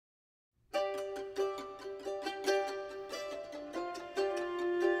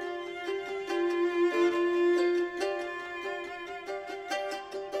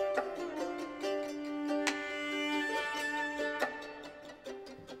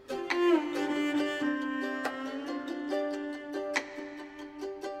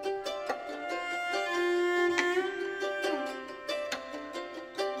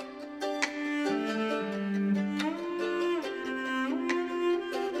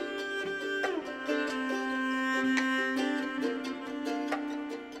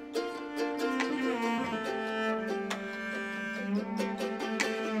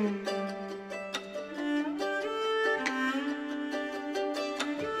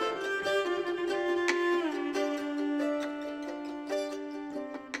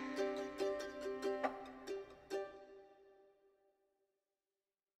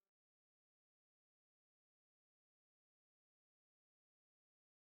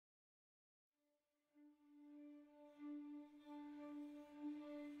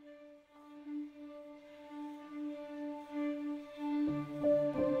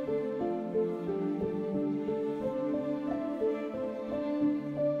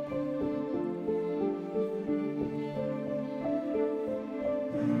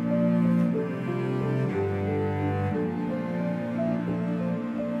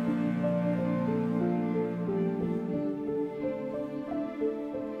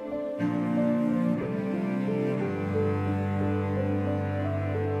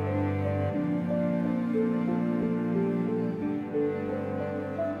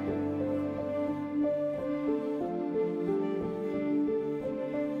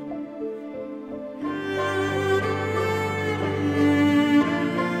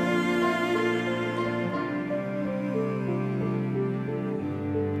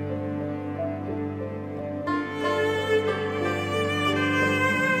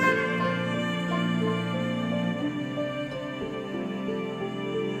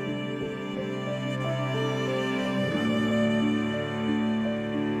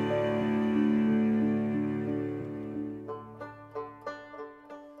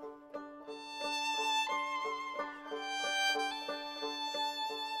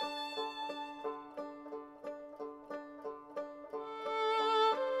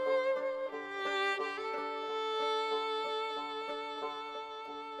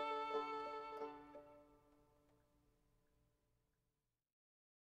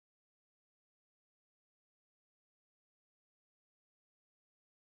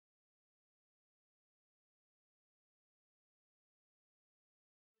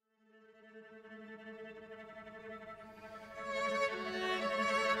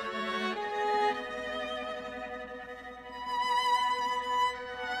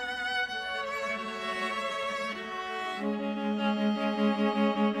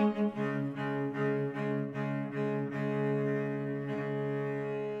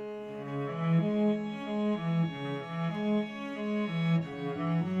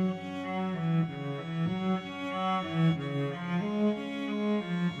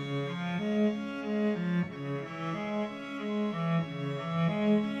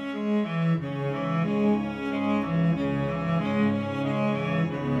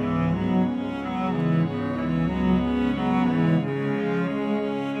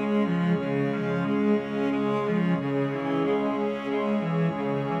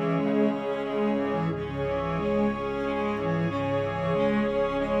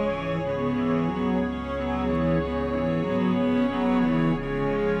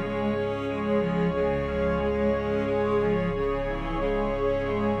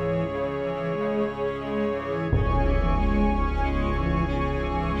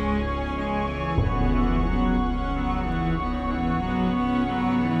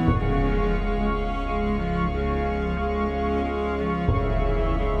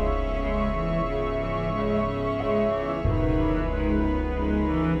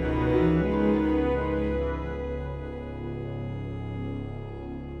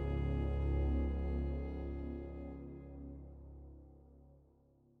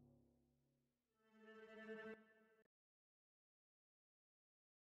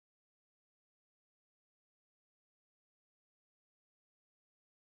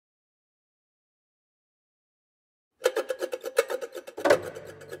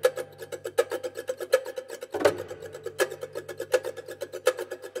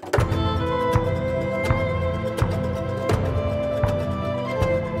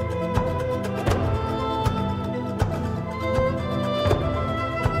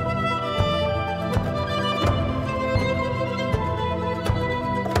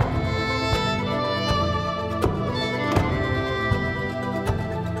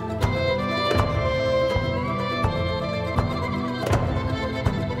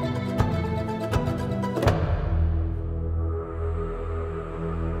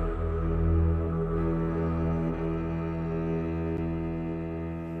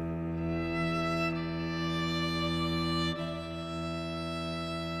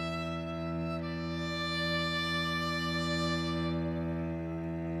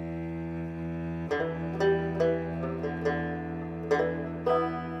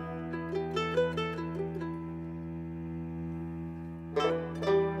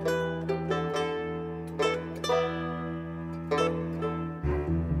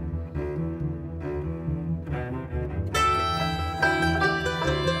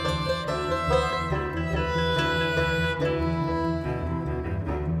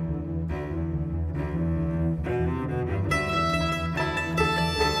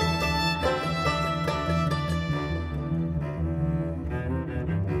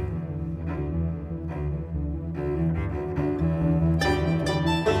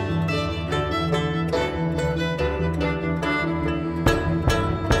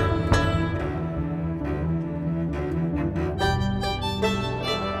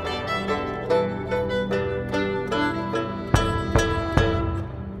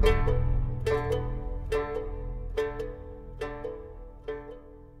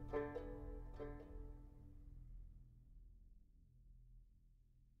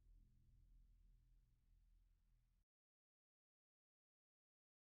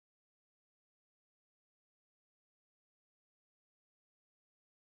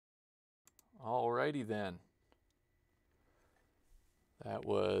 Alrighty then. That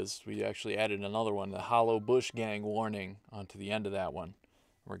was, we actually added another one, the Hollow Bush Gang warning, onto the end of that one.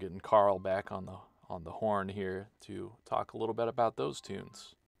 We're getting Carl back on the horn here to talk a little bit about those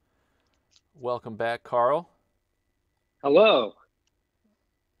tunes. Welcome back, Carl. Hello.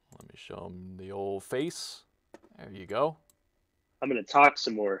 Let me show him the old face. There you go. I'm going to talk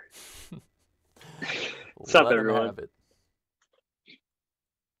some more. What's up, everyone? Have it.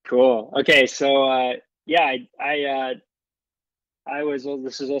 Cool. Okay, so yeah, I was.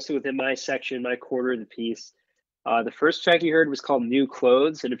 This is also within my section, my quarter of the piece. The first track you heard was called "New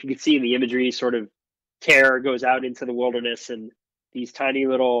Clothes," and if you can see in the imagery, sort of Terror goes out into the wilderness, and these tiny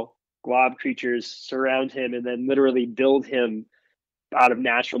little glob creatures surround him, and then literally build him out of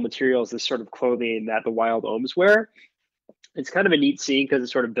natural materials, this sort of clothing that the wild ohms wear. It's kind of a neat scene because it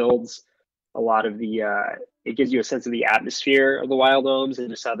sort of builds a lot of the. It gives you a sense of the atmosphere of the wild ohms and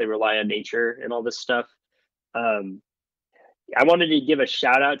just how they rely on nature and all this stuff. I wanted to give a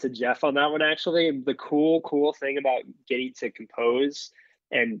shout out to Jeff on that one. Actually, the cool thing about getting to compose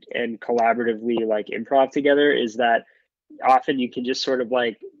and collaboratively like improv together is that often you can just sort of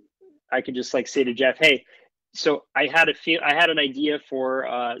like, I could just like say to Jeff, hey, so I had an idea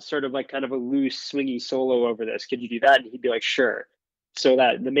for sort of like kind of a loose swingy solo over this. Could you do that? And he'd be like, sure. So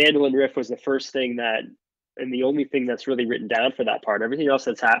that the mandolin riff was the first thing that, and the only thing that's really written down for that part. Everything else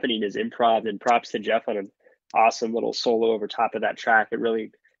that's happening is improv, and props to Jeff on an awesome little solo over top of that track. It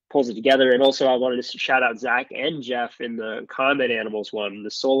really pulls it together. And also I wanted to shout out Zach and Jeff in the Combat Animals one. The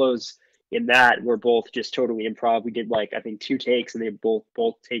solos in that were both just totally improv. We did like, I think 2 takes, and they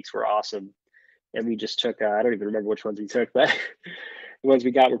both takes were awesome. And we just took, I don't even remember which ones we took, but the ones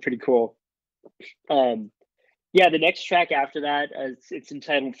we got were pretty cool. Yeah, the next track after that, it's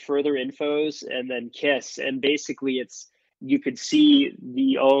entitled Further Infos and then Kiss. And basically you could see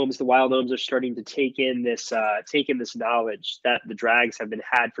the ohms, the wild ohms are starting to take in this knowledge that the drags have been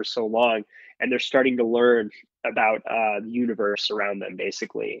had for so long. And they're starting to learn about the universe around them,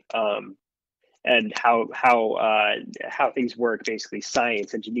 basically. And how things work, basically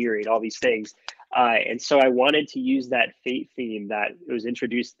science, engineering, all these things. And so I wanted to use that fate theme that was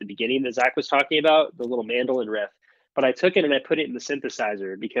introduced at the beginning that Zach was talking about, the little mandolin riff. But I took it and I put it in the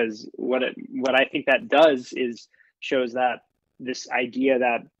synthesizer because what I think that does is shows that this idea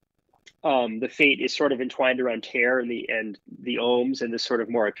that the fate is sort of entwined around Terror and the ohms and this sort of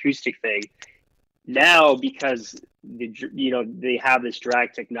more acoustic thing. Now, because they have this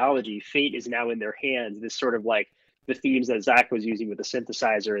drag technology, fate is now in their hands. This sort of like the themes that Zach was using with the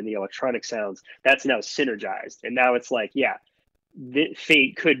synthesizer and the electronic sounds, that's now synergized. And now it's like, yeah,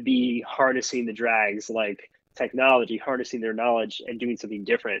 fate could be harnessing the drags like technology, harnessing their knowledge and doing something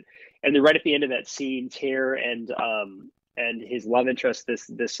different. And then right at the end of that scene, Terror and his love interest,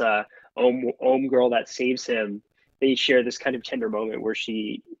 this ohm girl that saves him, they share this kind of tender moment where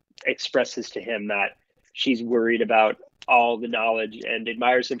she expresses to him that she's worried about all the knowledge and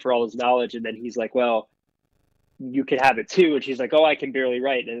admires him for all his knowledge. And then he's like, well, you could have it too. And she's like, oh, I can barely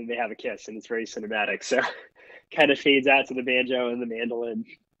write. And then they have a kiss, and it's very cinematic. So kind of fades out to the banjo and the mandolin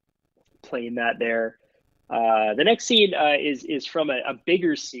playing that there. The next scene is from a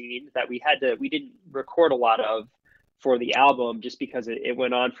bigger scene that we didn't record a lot of for the album just because it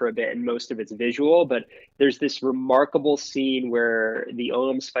went on for a bit and most of it's visual. But there's this remarkable scene where the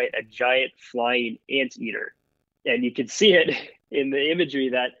ohms fight a giant flying anteater, and you can see it in the imagery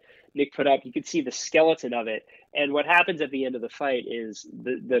that Nick put up. You can see the skeleton of it. And what happens at the end of the fight is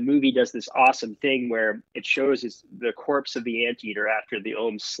the movie does this awesome thing where it shows the corpse of the anteater after the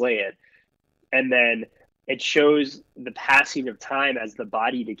ohms slay it. And then it shows the passing of time as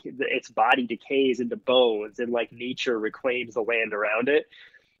its body decays into bones and like nature reclaims the land around it.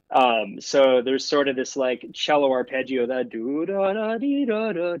 So there's sort of this like cello arpeggio, that do da da dee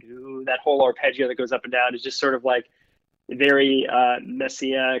da da do, that whole arpeggio that goes up and down is just sort of like very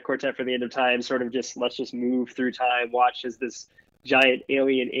Messiah quartet for the end of time, sort of just let's just move through time, watch as this giant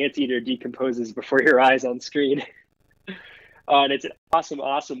alien anteater decomposes before your eyes on screen. And it's an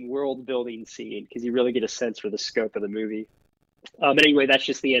awesome world building scene because you really get a sense for the scope of the movie. But anyway, that's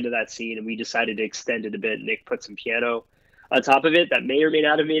just the end of that scene, and we decided to extend it a bit. Nick put some piano on top of it that may or may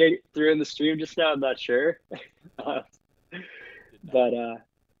not have made it through in the stream just now. I'm not sure. But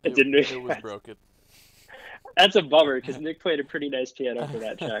it didn't. It was broken. That's a bummer because Nick played a pretty nice piano for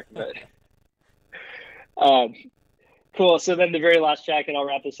that track. But cool. So then the very last track, and I'll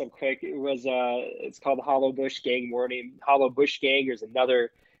wrap this up quick. It's called the Hollow Bush Gang Warning. Hollow Bush Gang is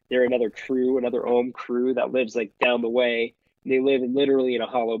another crew, another ohm crew that lives like down the way. And they live literally in a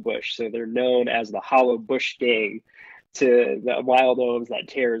hollow bush, so they're known as the Hollow Bush Gang to the wild ohms that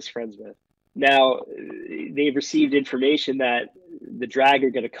Terror is friends with. Now, they've received information that the drag are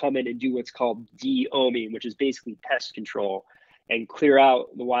going to come in and do what's called de-oming, which is basically pest control, and clear out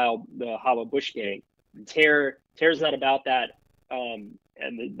the hollow bush gang. Tear's not about that, and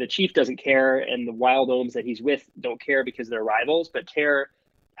the chief doesn't care, and the wild ohms that he's with don't care because they're rivals. But Tear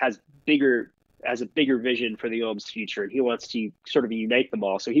has a bigger vision for the ohms' future, and he wants to sort of unite them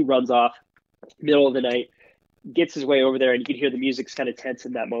all. So he runs off middle of the night, gets his way over there, and you can hear the music's kind of tense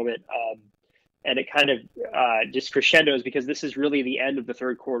in that moment. And it kind of just crescendos because this is really the end of the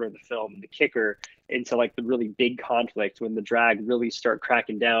third quarter of the film, the kicker into like the really big conflict when the drag really start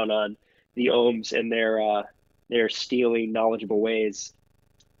cracking down on the ohms and their stealing, knowledgeable ways.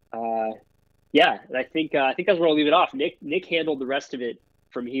 Yeah, and I think that's where I'll leave it off. Nick handled the rest of it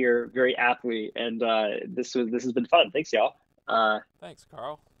from here very aptly, and this has been fun. Thanks, y'all. Thanks,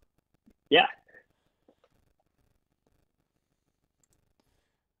 Carl. Yeah.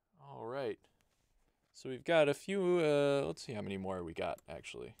 All right. So we've got a few, let's see how many more we got,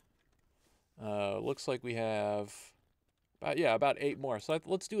 actually. Looks like we have about 8 more. So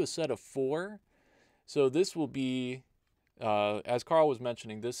let's do a set of 4. So this will be, as Carl was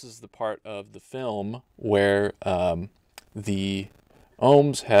mentioning, this is the part of the film where the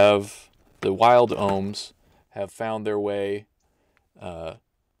wild ohms have found their way out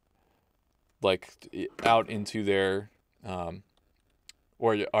into their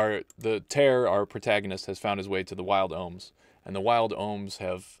our protagonist has found his way to the wild ohms, and the wild ohms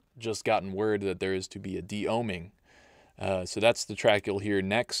have just gotten word that there is to be a de-ohming. So that's the track you'll hear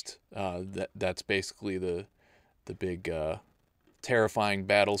next. That's basically the big terrifying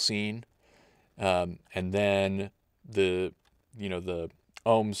battle scene, and then the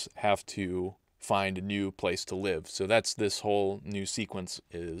ohms have to find a new place to live. So that's this whole new sequence,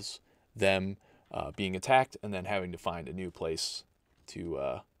 is them being attacked and then having to find a new place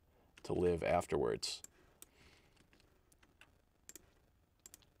to live afterwards.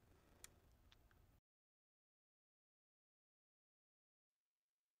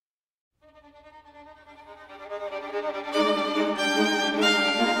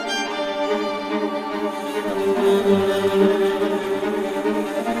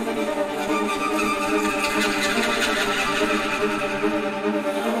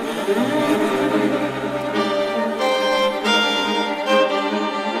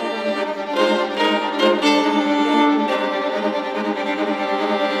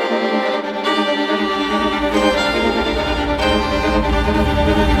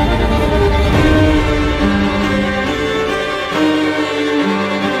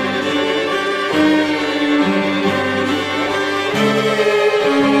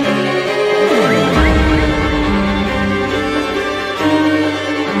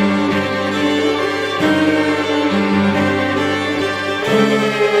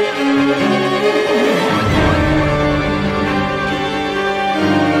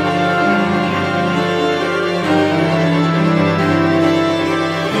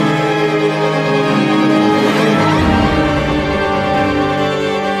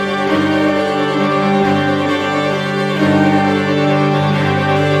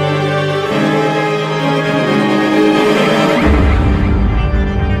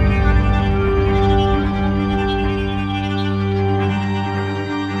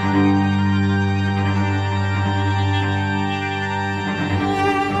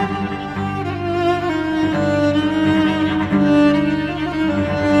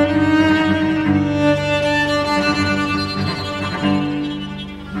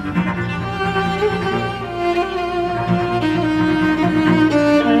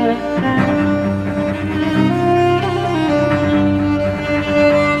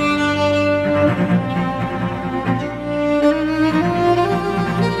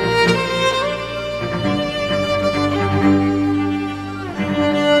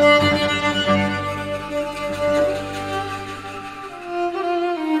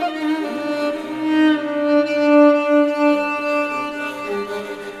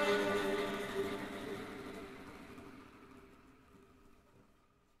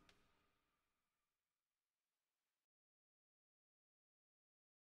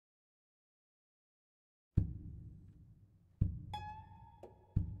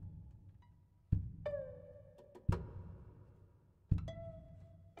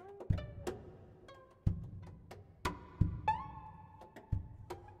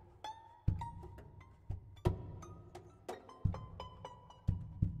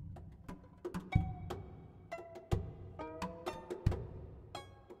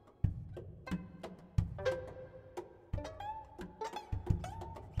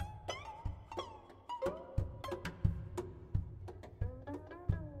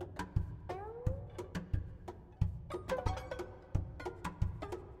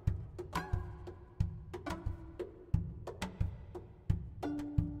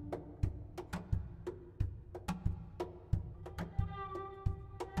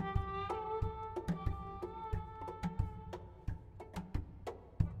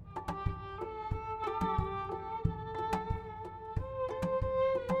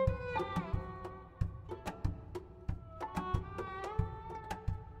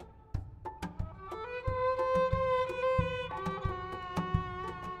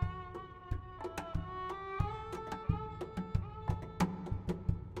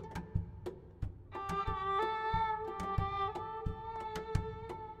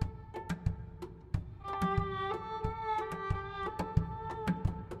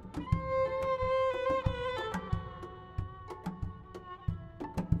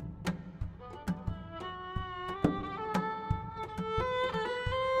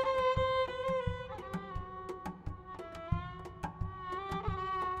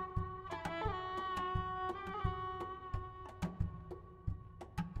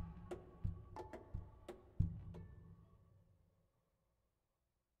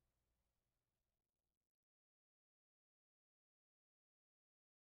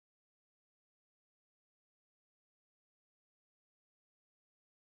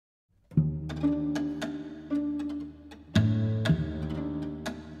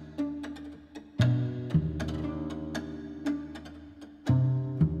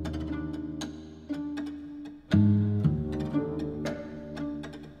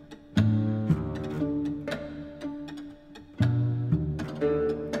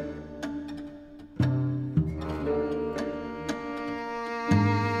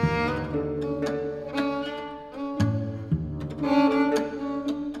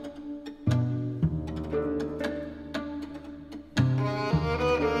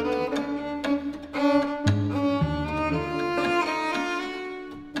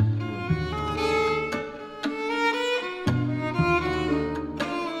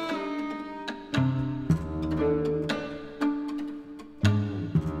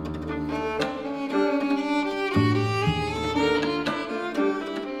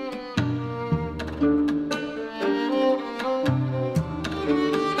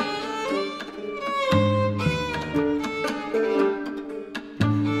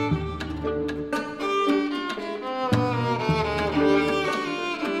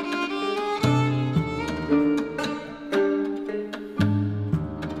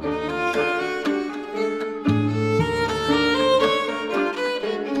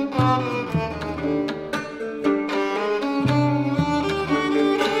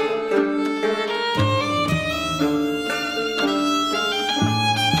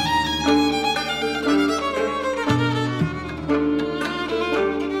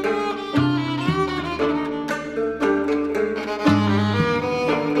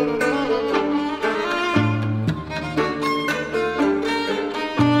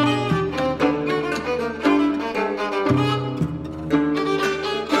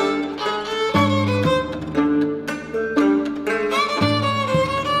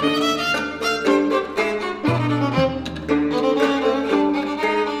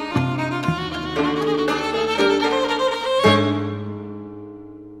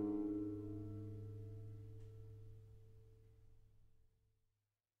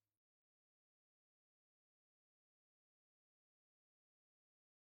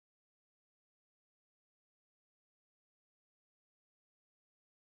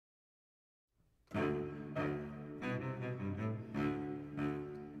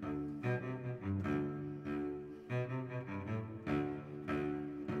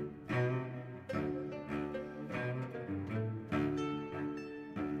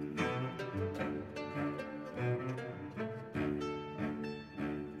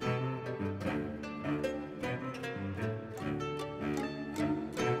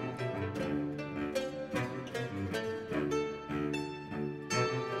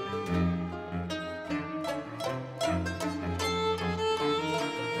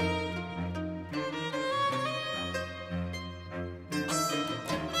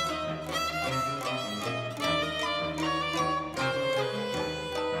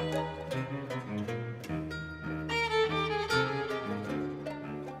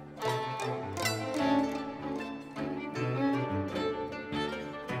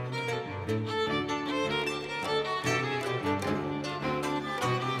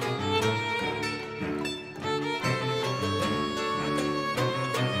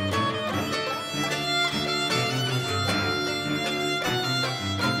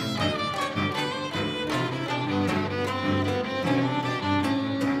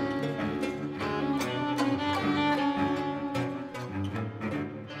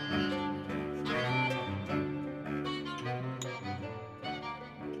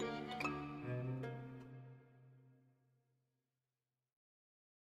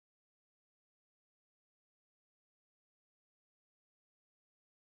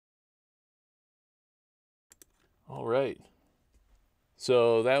 All right.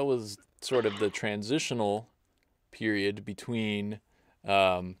 So that was sort of the transitional period between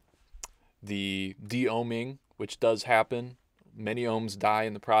um, the de-ohming, which does happen. Many ohms die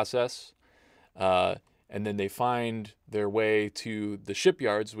in the process. Uh, and then they find their way to the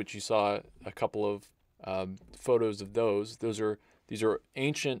shipyards, which you saw a couple of photos of those. These are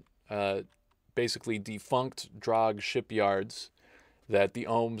ancient, basically defunct Drog shipyards that the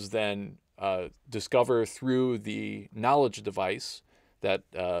ohms then discover through the knowledge device, that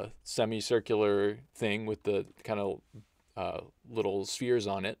semicircular thing with the kind of little spheres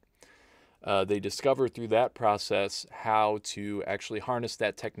on it. They discover through that process how to actually harness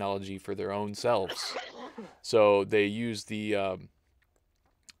that technology for their own selves. So they use the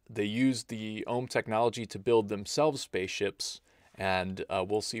ohm technology to build themselves spaceships, and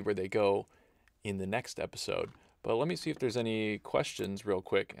we'll see where they go in the next episode. But let me see if there's any questions real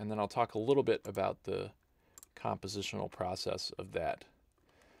quick, and then I'll talk a little bit about the compositional process of that.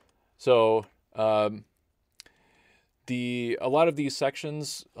 So a lot of these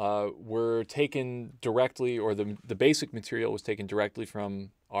sections were taken directly, or the basic material was taken directly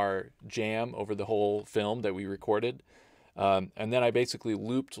from our jam over the whole film that we recorded. And then I basically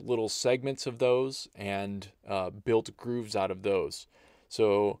looped little segments of those and built grooves out of those.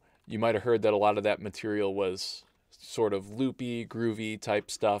 So you might have heard that a lot of that material was sort of loopy, groovy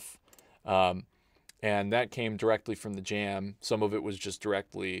type stuff. And that came directly from the jam. Some of it was just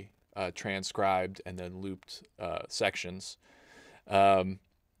directly transcribed and then looped sections.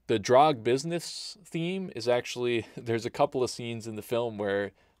 The Drog business theme is actually, there's a couple of scenes in the film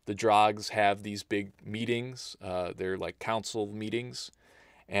where the Drogs have these big meetings. They're like council meetings.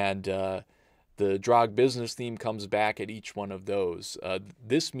 And the Drog business theme comes back at each one of those.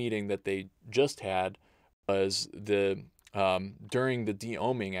 This meeting that they just had was during the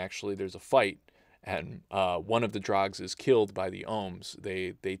de-ohming, actually, there's a fight. And one of the Drogs is killed by the ohms.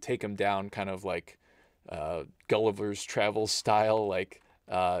 They take him down kind of like Gulliver's Travels style. Like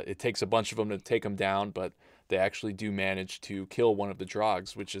it takes a bunch of them to take him down, but they actually do manage to kill one of the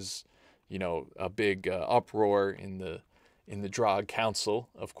Drogs, which is, you know, a big uproar in the Drog Council,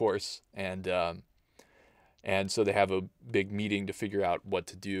 of course. And so they have a big meeting to figure out what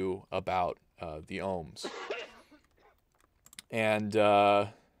to do about the ohms. And let's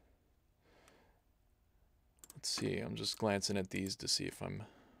see, I'm just glancing at these to see if I'm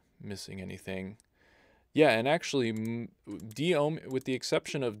missing anything. Yeah, and actually, with the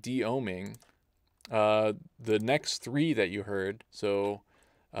exception of de-ohming, the next three that you heard, so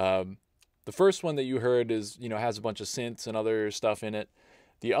the first one that you heard is, you know, has a bunch of synths and other stuff in it.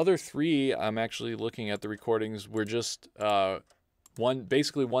 The other three, I'm actually looking at the recordings, were just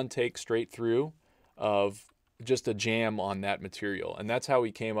basically one take straight through of just a jam on that material. And that's how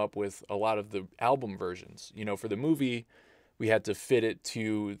we came up with a lot of the album versions. You know, for the movie, we had to fit it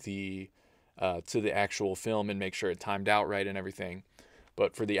to the actual film and make sure it timed out right and everything.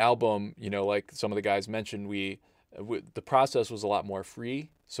 But for the album, you know, like some of the guys mentioned, the process was a lot more free.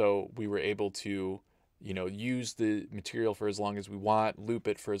 So we were able to, you know, use the material for as long as we want, loop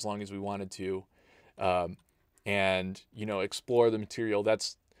it for as long as we wanted to, and, you know, explore the material.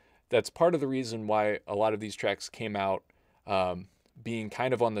 That's that's part of the reason why a lot of these tracks came out being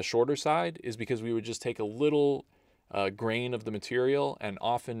kind of on the shorter side, is because we would just take a little grain of the material and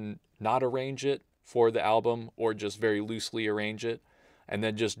often not arrange it for the album, or just very loosely arrange it, and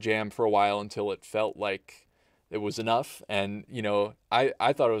then just jam for a while until it felt like it was enough. And, you know,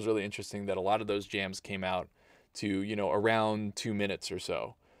 I thought it was really interesting that a lot of those jams came out to, you know, around 2 minutes or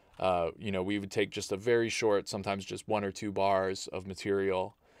so. You know, we would take just a very short, sometimes just 1 or 2 bars of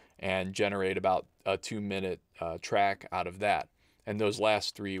material and generate about a 2-minute track out of that. And those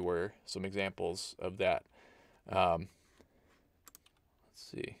last 3 were some examples of that. Let's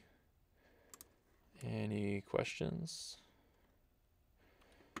see. Any questions?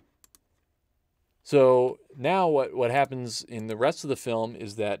 So now what happens in the rest of the film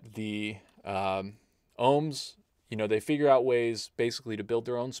is that the Ohms, you know, they figure out ways basically to build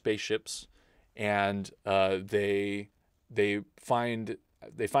their own spaceships, and they find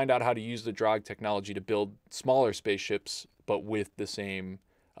out how to use the Drog technology to build smaller spaceships, but with the same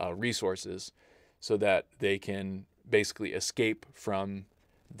resources, so that they can basically escape from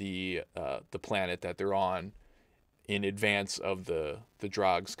the planet that they're on in advance of the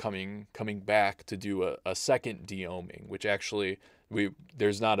Drogs coming back to do a second de-ohming, which actually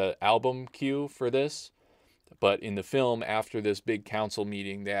there's not an album cue for this, but in the film, after this big council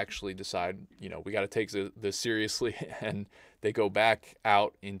meeting, they actually decide, you know, we got to take this seriously, and they go back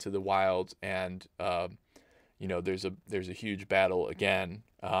out into the wild, and you know, there's a huge battle again.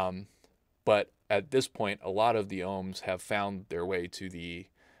 But at this point, a lot of the Ohms have found their way to the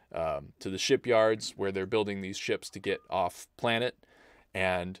shipyards where they're building these ships to get off planet,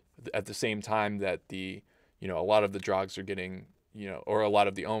 and at the same time that a lot of the Drogs are getting, or a lot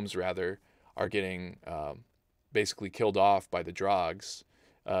of the Ohms rather, are getting basically killed off by the Drogs.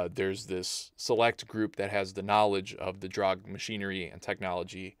 There's this select group that has the knowledge of the Drog machinery and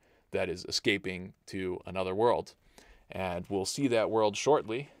technology that is escaping to another world, and we'll see that world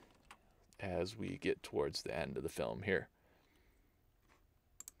shortly as we get towards the end of the film here.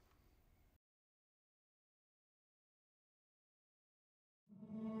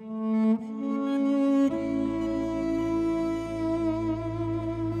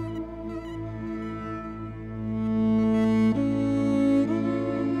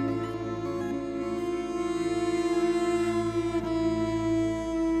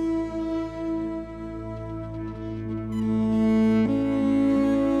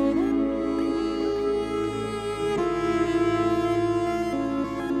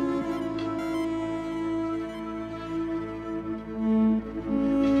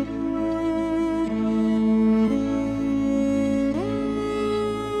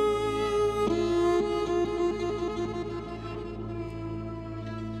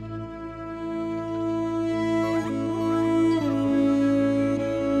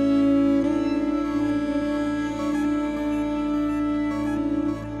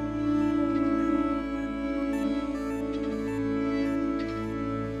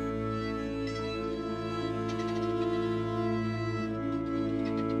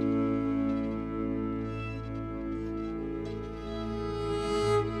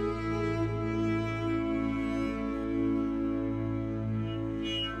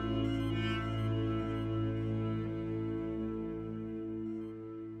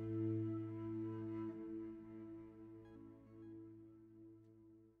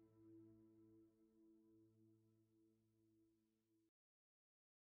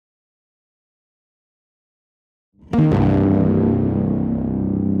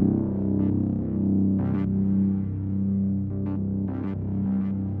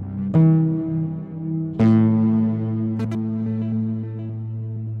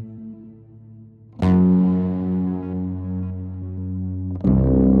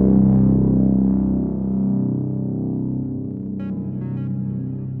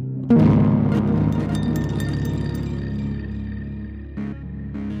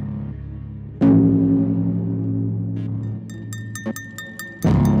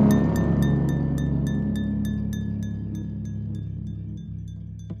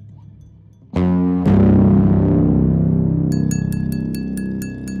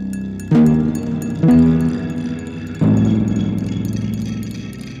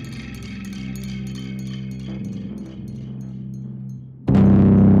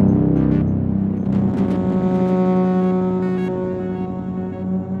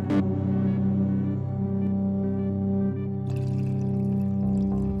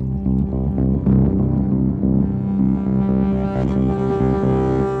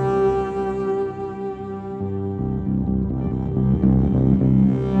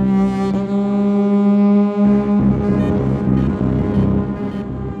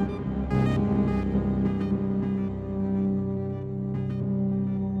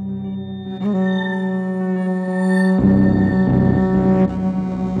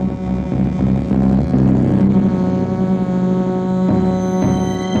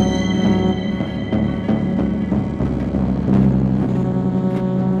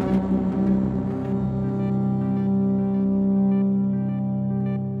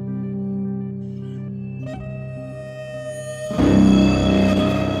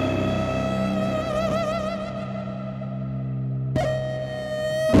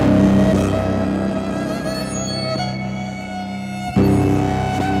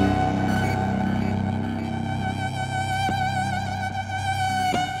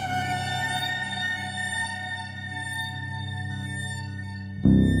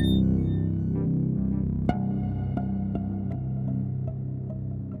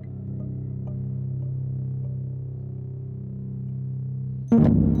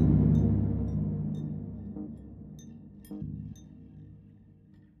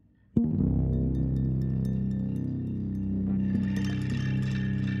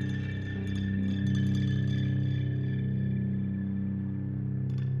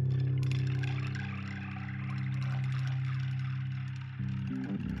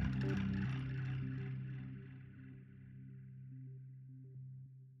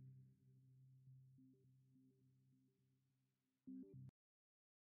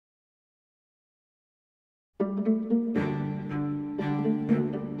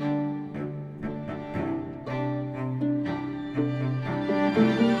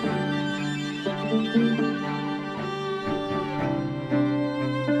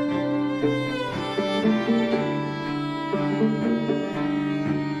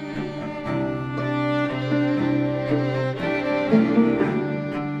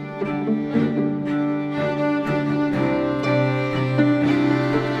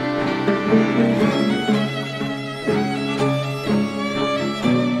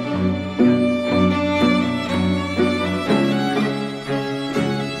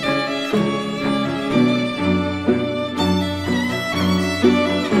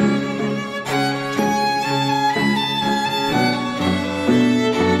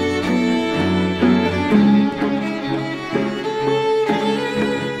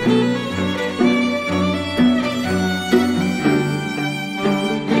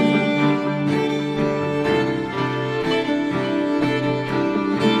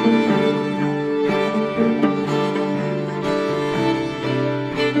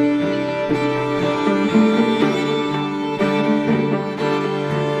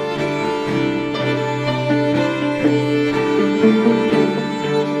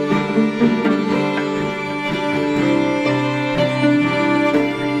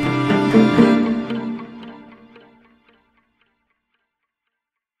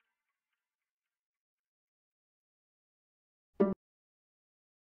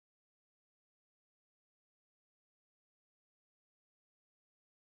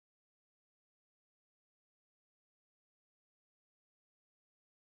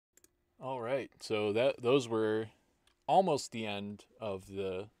 All right, so those were almost the end of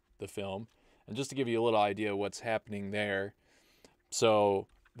the film, and just to give you a little idea of what's happening there, so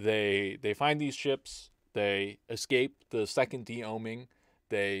they find these ships, they escape the second de-oming,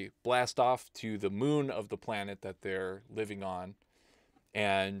 they blast off to the moon of the planet that they're living on,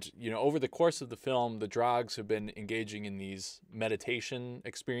 and over the course of the film, the Drogs have been engaging in these meditation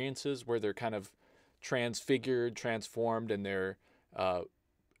experiences where they're kind of transfigured, transformed, and they're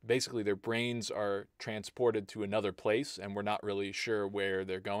basically their brains are transported to another place, and we're not really sure where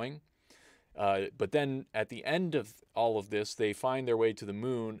they're going. But then at the end of all of this, they find their way to the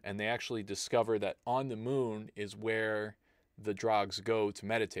moon, and they actually discover that on the moon is where the Drogs go to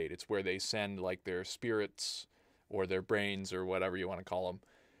meditate. It's where they send like their spirits or their brains or whatever you want to call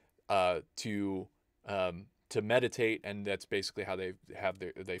them to meditate, and that's basically how they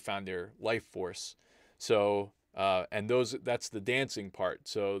found their life force. So and that's the dancing part.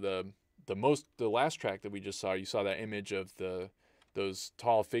 So the last track that we just saw, you saw that image of those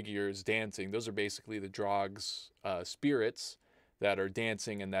tall figures dancing. Those are basically the Drogs' spirits that are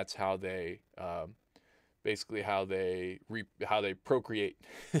dancing, and that's how they basically how they procreate.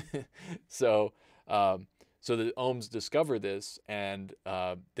 So so the Ohms discover this, and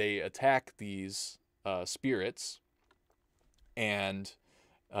they attack these spirits and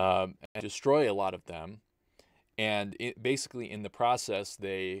destroy a lot of them. And basically in the process,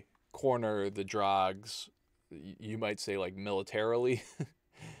 they corner the Drogs, you might say like militarily,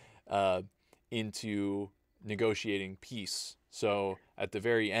 into negotiating peace. So at the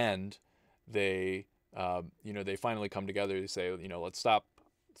very end, they finally come together to say, let's stop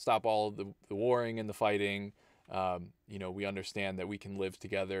all of the warring and the fighting. We understand that we can live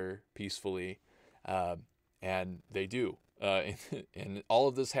together peacefully, and they do. And all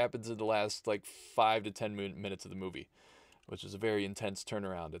of this happens in the last like 5 to 10 minutes of the movie, which is a very intense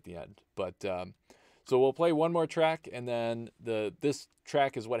turnaround at the end. But so we'll play one more track, and then this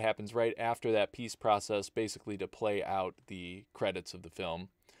track is what happens right after that peace process, basically to play out the credits of the film.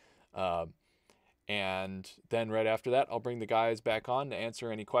 And then right after that, I'll bring the guys back on to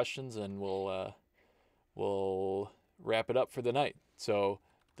answer any questions, and we'll wrap it up for the night. So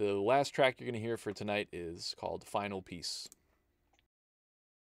the last track you're going to hear for tonight is called Final Piece.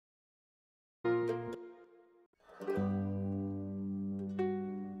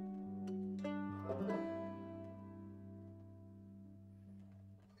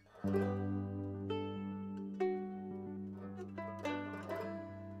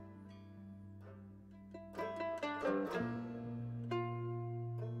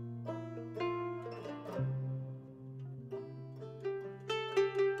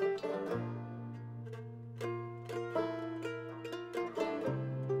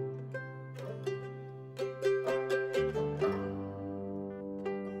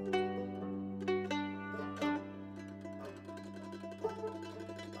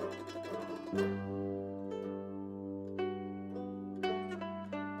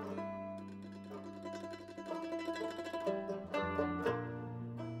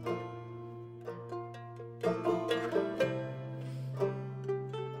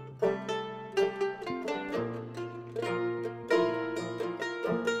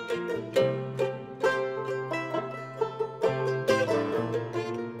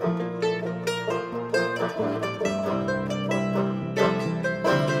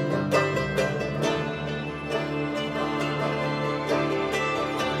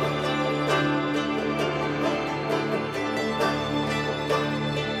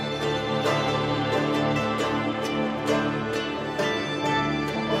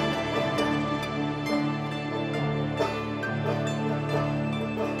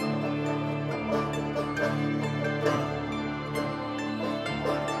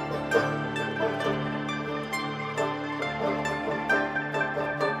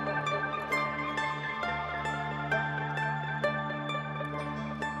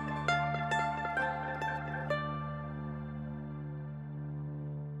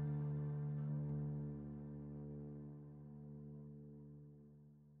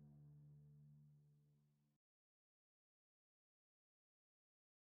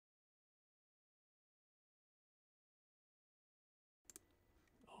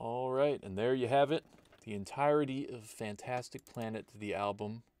 All right, and there you have it. The entirety of Fantastic Planet, the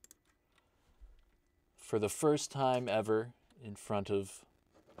album, for the first time ever in front of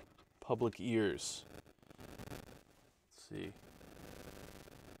public ears. Let's see.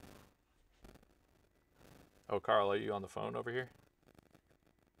 Oh, Carl, are you on the phone over here?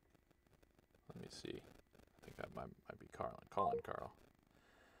 Let me see. I think that might be Carl. Call in, Carl.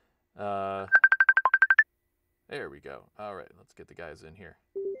 There we go. All right, let's get the guys in here.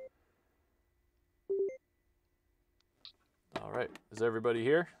 All right, is everybody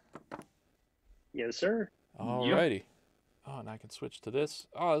here? Yes, sir. All righty. Oh, and I can switch to this.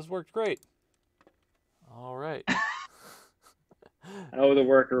 Oh, this worked great. All right. Oh, the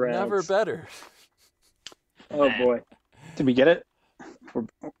workarounds. Never better. Oh boy. Did we get it? Okay.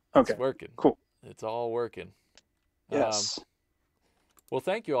 It's working. Cool. It's all working. Yes. Well,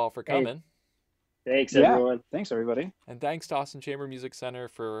 thank you all for coming. Thanks, everyone. Thanks, everybody. And thanks to Austin Chamber Music Center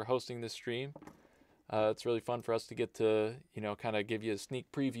for hosting this stream. It's really fun for us to get to, kind of give you a sneak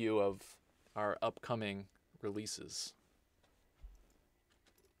preview of our upcoming releases.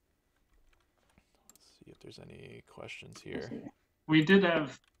 Let's see if there's any questions here. We did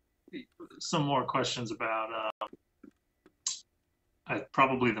have some more questions about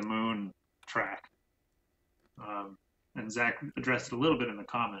probably the Moon track. And Zach addressed it a little bit in the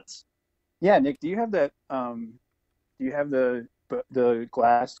comments. Yeah, Nick, do you have that? Do you have the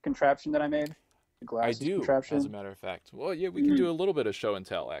glass contraption that I made? The glass I do, contraption? as a matter of fact. Well, yeah, we can do a little bit of show and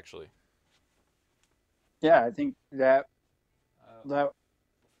tell, actually. Yeah, I think that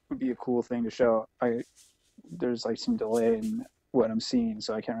would be a cool thing to show. There's like some delay in what I'm seeing,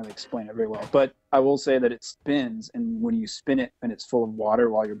 so I can't really explain it very well. But I will say that it spins, and when you spin it and it's full of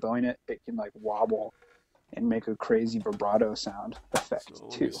water while you're blowing it, it can like wobble and make a crazy vibrato sound effect so too.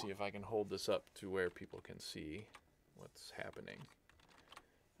 Let me see if I can hold this up to where people can see what's happening.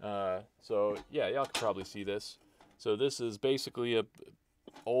 So yeah, y'all can probably see this. So this is basically a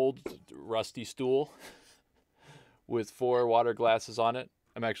old rusty stool with 4 water glasses on it.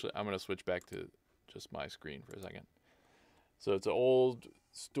 I'm going to switch back to just my screen for a second. So it's an old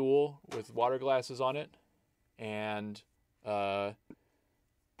stool with water glasses on it, and it's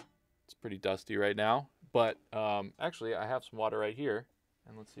pretty dusty right now. But actually, I have some water right here,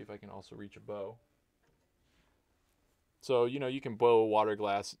 and let's see if I can also reach a bow. So, you can bow water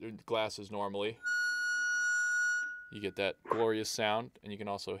glasses normally. You get that glorious sound, and you can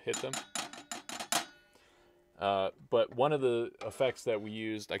also hit them. But one of the effects that we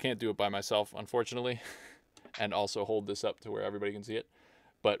used, I can't do it by myself, unfortunately, and also hold this up to where everybody can see it.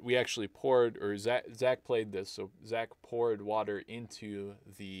 But we actually poured, or Zach played this, so Zach poured water into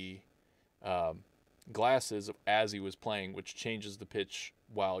the glasses as he was playing, which changes the pitch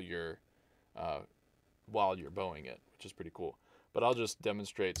while you're bowing it, which is pretty cool. But I'll just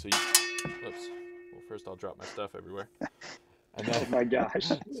demonstrate. So, well, first I'll drop my stuff everywhere. And then, Oh my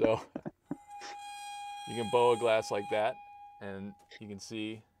gosh! So you can bow a glass like that, and you can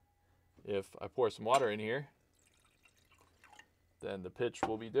see if I pour some water in here, then the pitch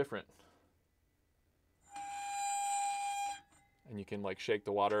will be different. And you can like shake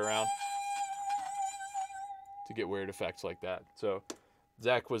the water around to get weird effects like that. So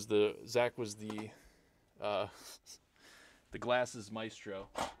Zach was the glasses maestro.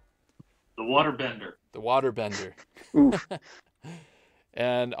 The water bender. The water bender. Oof.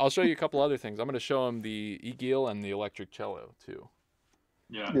 And I'll show you a couple other things. I'm going to show him the e-geel and the electric cello too.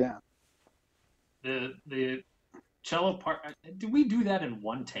 Yeah. The cello part. Did we do that in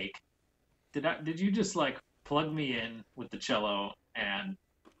one take? Did you just like plug me in with the cello and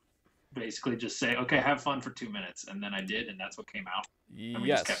basically just say, okay, have fun for 2 minutes, and then I did, and that's what came out? And we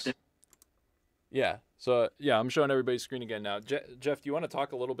Yes. just kept it? Yeah. So yeah, I'm showing everybody's screen again now. Jeff, do you want to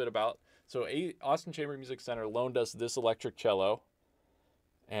talk a little bit about? So Austin Chamber Music Center loaned us this electric cello.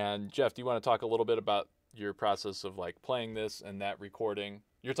 And Jeff, do you want to talk a little bit about your process of like playing this and that recording?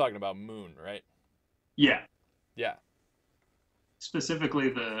 You're talking about Moon, right? Yeah. Yeah. Specifically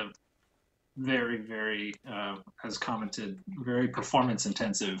the very, very, as commented, very performance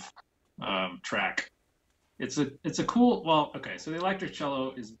intensive track. It's a cool, well, okay, so the electric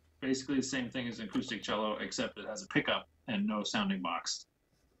cello is basically the same thing as an acoustic cello, except it has a pickup and no sounding box.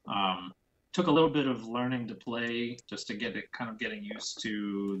 Took a little bit of learning to play just to get it kind of getting used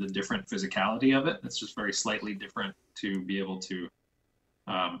to the different physicality of it. It's just very slightly different to be able to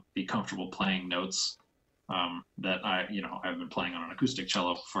be comfortable playing notes that I've been playing on an acoustic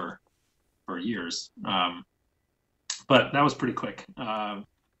cello for years. But that was pretty quick.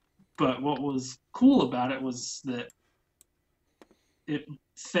 But what was cool about it was that it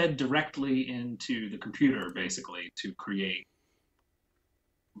fed directly into the computer basically to create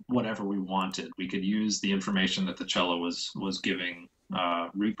whatever we wanted. We could use the information that the cello was giving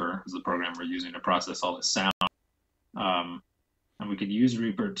Reaper, is the program we're using to process all this sound, and we could use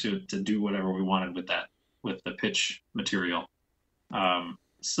Reaper to do whatever we wanted with the pitch material.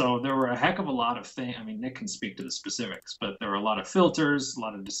 So there were a heck of a lot of things. I mean, Nick can speak to the specifics, but there were a lot of filters, a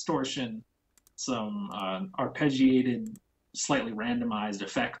lot of distortion, some arpeggiated, slightly randomized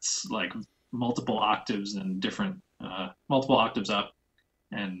effects, like multiple octaves and different multiple octaves up.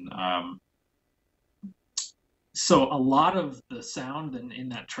 And so a lot of the sound in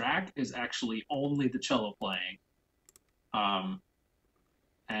that track is actually only the cello playing.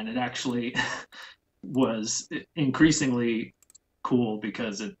 And it actually was increasingly cool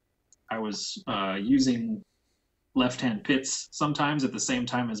because I was using left-hand pits sometimes at the same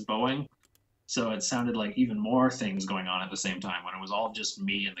time as bowing. So it sounded like even more things going on at the same time when it was all just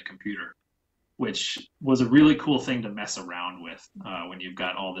me and the computer, which was a really cool thing to mess around with when you've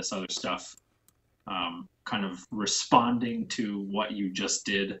got all this other stuff kind of responding to what you just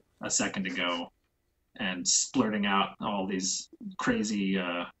did a second ago and splurting out all these crazy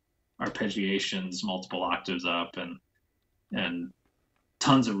arpeggiations, multiple octaves up, and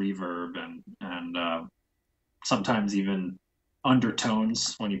tons of reverb and sometimes even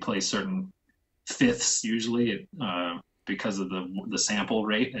undertones when you play certain fifths. Usually, because of the sample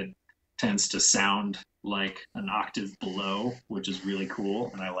rate, it tends to sound like an octave below, which is really cool,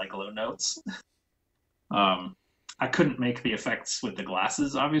 and I like low notes. I couldn't make the effects with the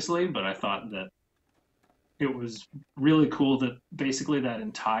glasses, obviously, but I thought that it was really cool that basically that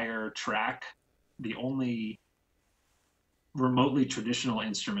entire track, the only remotely traditional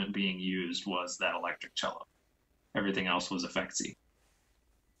instrument being used was that electric cello. Everything else was effectsy.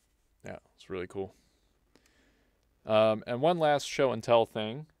 Yeah, it's really cool. And one last show and tell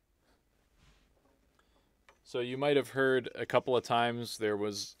thing. So you might have heard a couple of times there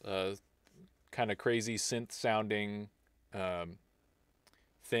was a kind of crazy synth sounding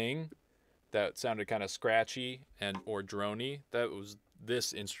thing that sounded kind of scratchy or drony. That was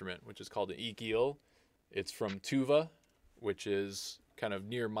this instrument, which is called an ikil. It's from Tuva, which is kind of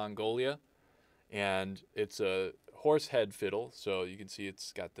near Mongolia, and it's a horse head fiddle. So you can see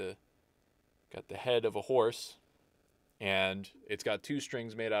it's got the head of a horse, and it's got two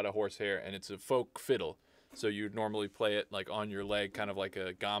strings made out of horsehair, and it's a folk fiddle. So you'd normally play it like on your leg, kind of like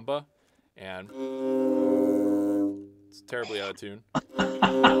a gamba, and it's terribly out of tune.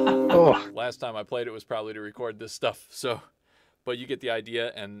 Last time I played it was probably to record this stuff. So, but you get the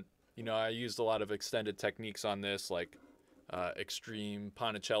idea. And I used a lot of extended techniques on this, like extreme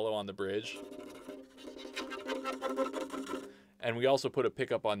panicello on the bridge. And we also put a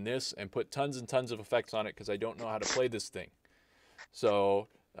pickup on this and put tons and tons of effects on it because I don't know how to play this thing. So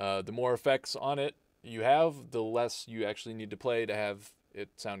the more effects on it you have, the less you actually need to play to have it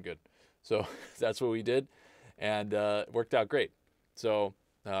sound good. So that's what we did, and it worked out great. So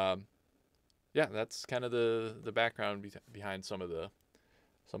yeah, that's kind of the background behind some of the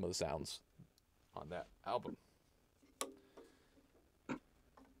sounds on that album.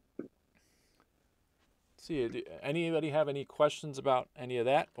 Let's see, anybody have any questions about any of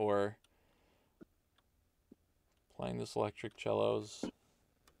that or playing this electric cellos?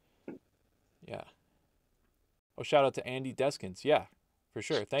 Yeah. Oh, shout out to Andy Deskins. Yeah, for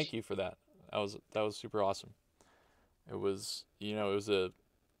sure. Thank you for that. That was super awesome. It was, it was a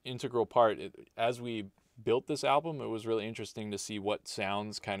integral part. As we built this album, it was really interesting to see what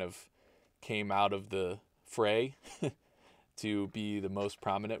sounds kind of came out of the fray to be the most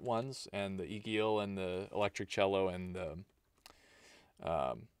prominent ones, and the ikil and the electric cello and the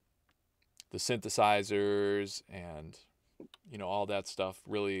synthesizers and all that stuff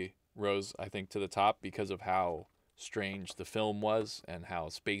really rose, I think, to the top because of how strange the film was and how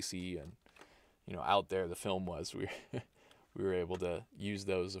spacey and out there the film was. We were able to use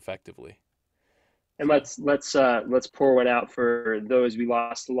those effectively. And let's pour one out for those we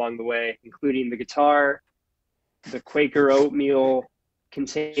lost along the way, including the guitar, the Quaker oatmeal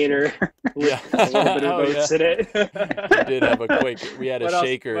container with a little bit of oats in it. We did have a Quaker. We had a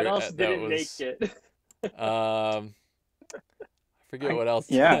shaker. What else didn't make it? I forget what else.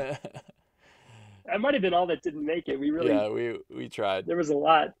 Yeah. That might have been all that didn't make it. We tried. There was a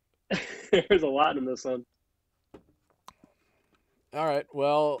lot. There was a lot in this one. All right.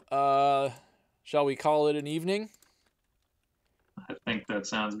 Well, shall we call it an evening? I think that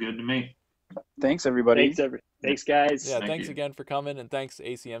sounds good to me. Thanks, everybody. Thanks, guys. Yeah, thanks again for coming, and thanks to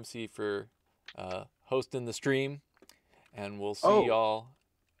ACMC for hosting the stream. And we'll see y'all.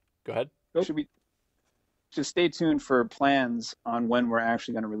 Go ahead. Should we just stay tuned for plans on when we're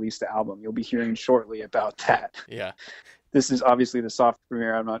actually going to release the album? You'll be hearing shortly about that. Yeah. this is obviously the soft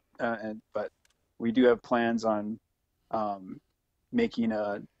premiere. I'm not, but we do have plans on making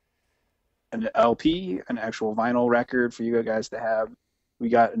an LP, an actual vinyl record for you guys to have. We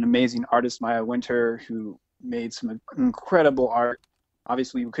got an amazing artist, Maya Winter, who made some incredible art.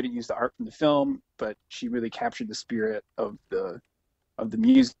 Obviously, we couldn't use the art from the film, but she really captured the spirit of the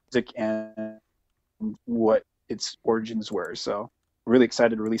music and what its origins were. So we're really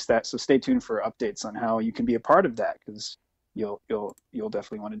excited to release that. So stay tuned for updates on how you can be a part of that, because you'll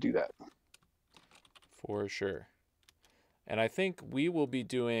definitely want to do that. For sure. And I think we will be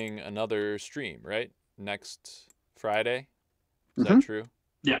doing another stream, right? Next Friday. Is that true?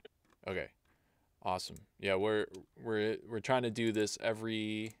 Yeah. Okay. Awesome. Yeah, we're trying to do this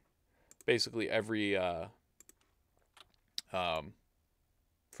basically every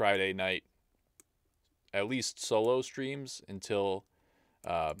Friday night, at least solo streams until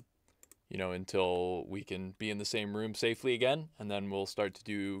until we can be in the same room safely again, and then we'll start to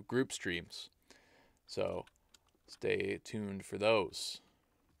do group streams. So stay tuned for those.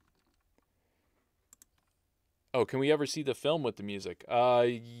 Oh, can we ever see the film with the music?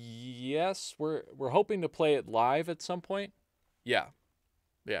 Yes, we're hoping to play it live at some point. Yeah,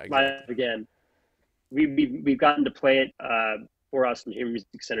 exactly. Live again. We've gotten to play it for Austin Chamber Music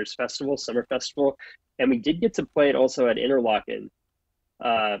Center's festival, Summer Festival, and we did get to play it also at Interlochen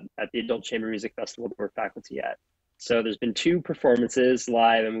at the Adult Chamber Music Festival that we're faculty at. So there's been 2 performances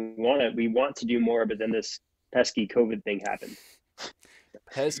live, and we want to do more, but then this pesky COVID thing happened.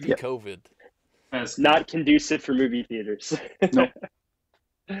 Pesky COVID. Not conducive for movie theaters. Nope.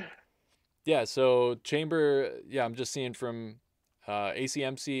 Yeah, so Chamber, I'm just seeing from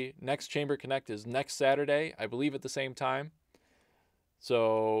ACMC, next Chamber Connect is next Saturday, I believe at the same time.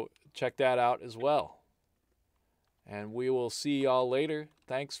 So check that out as well. And we will see y'all later.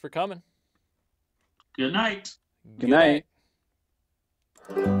 Thanks for coming. Good night. Good night.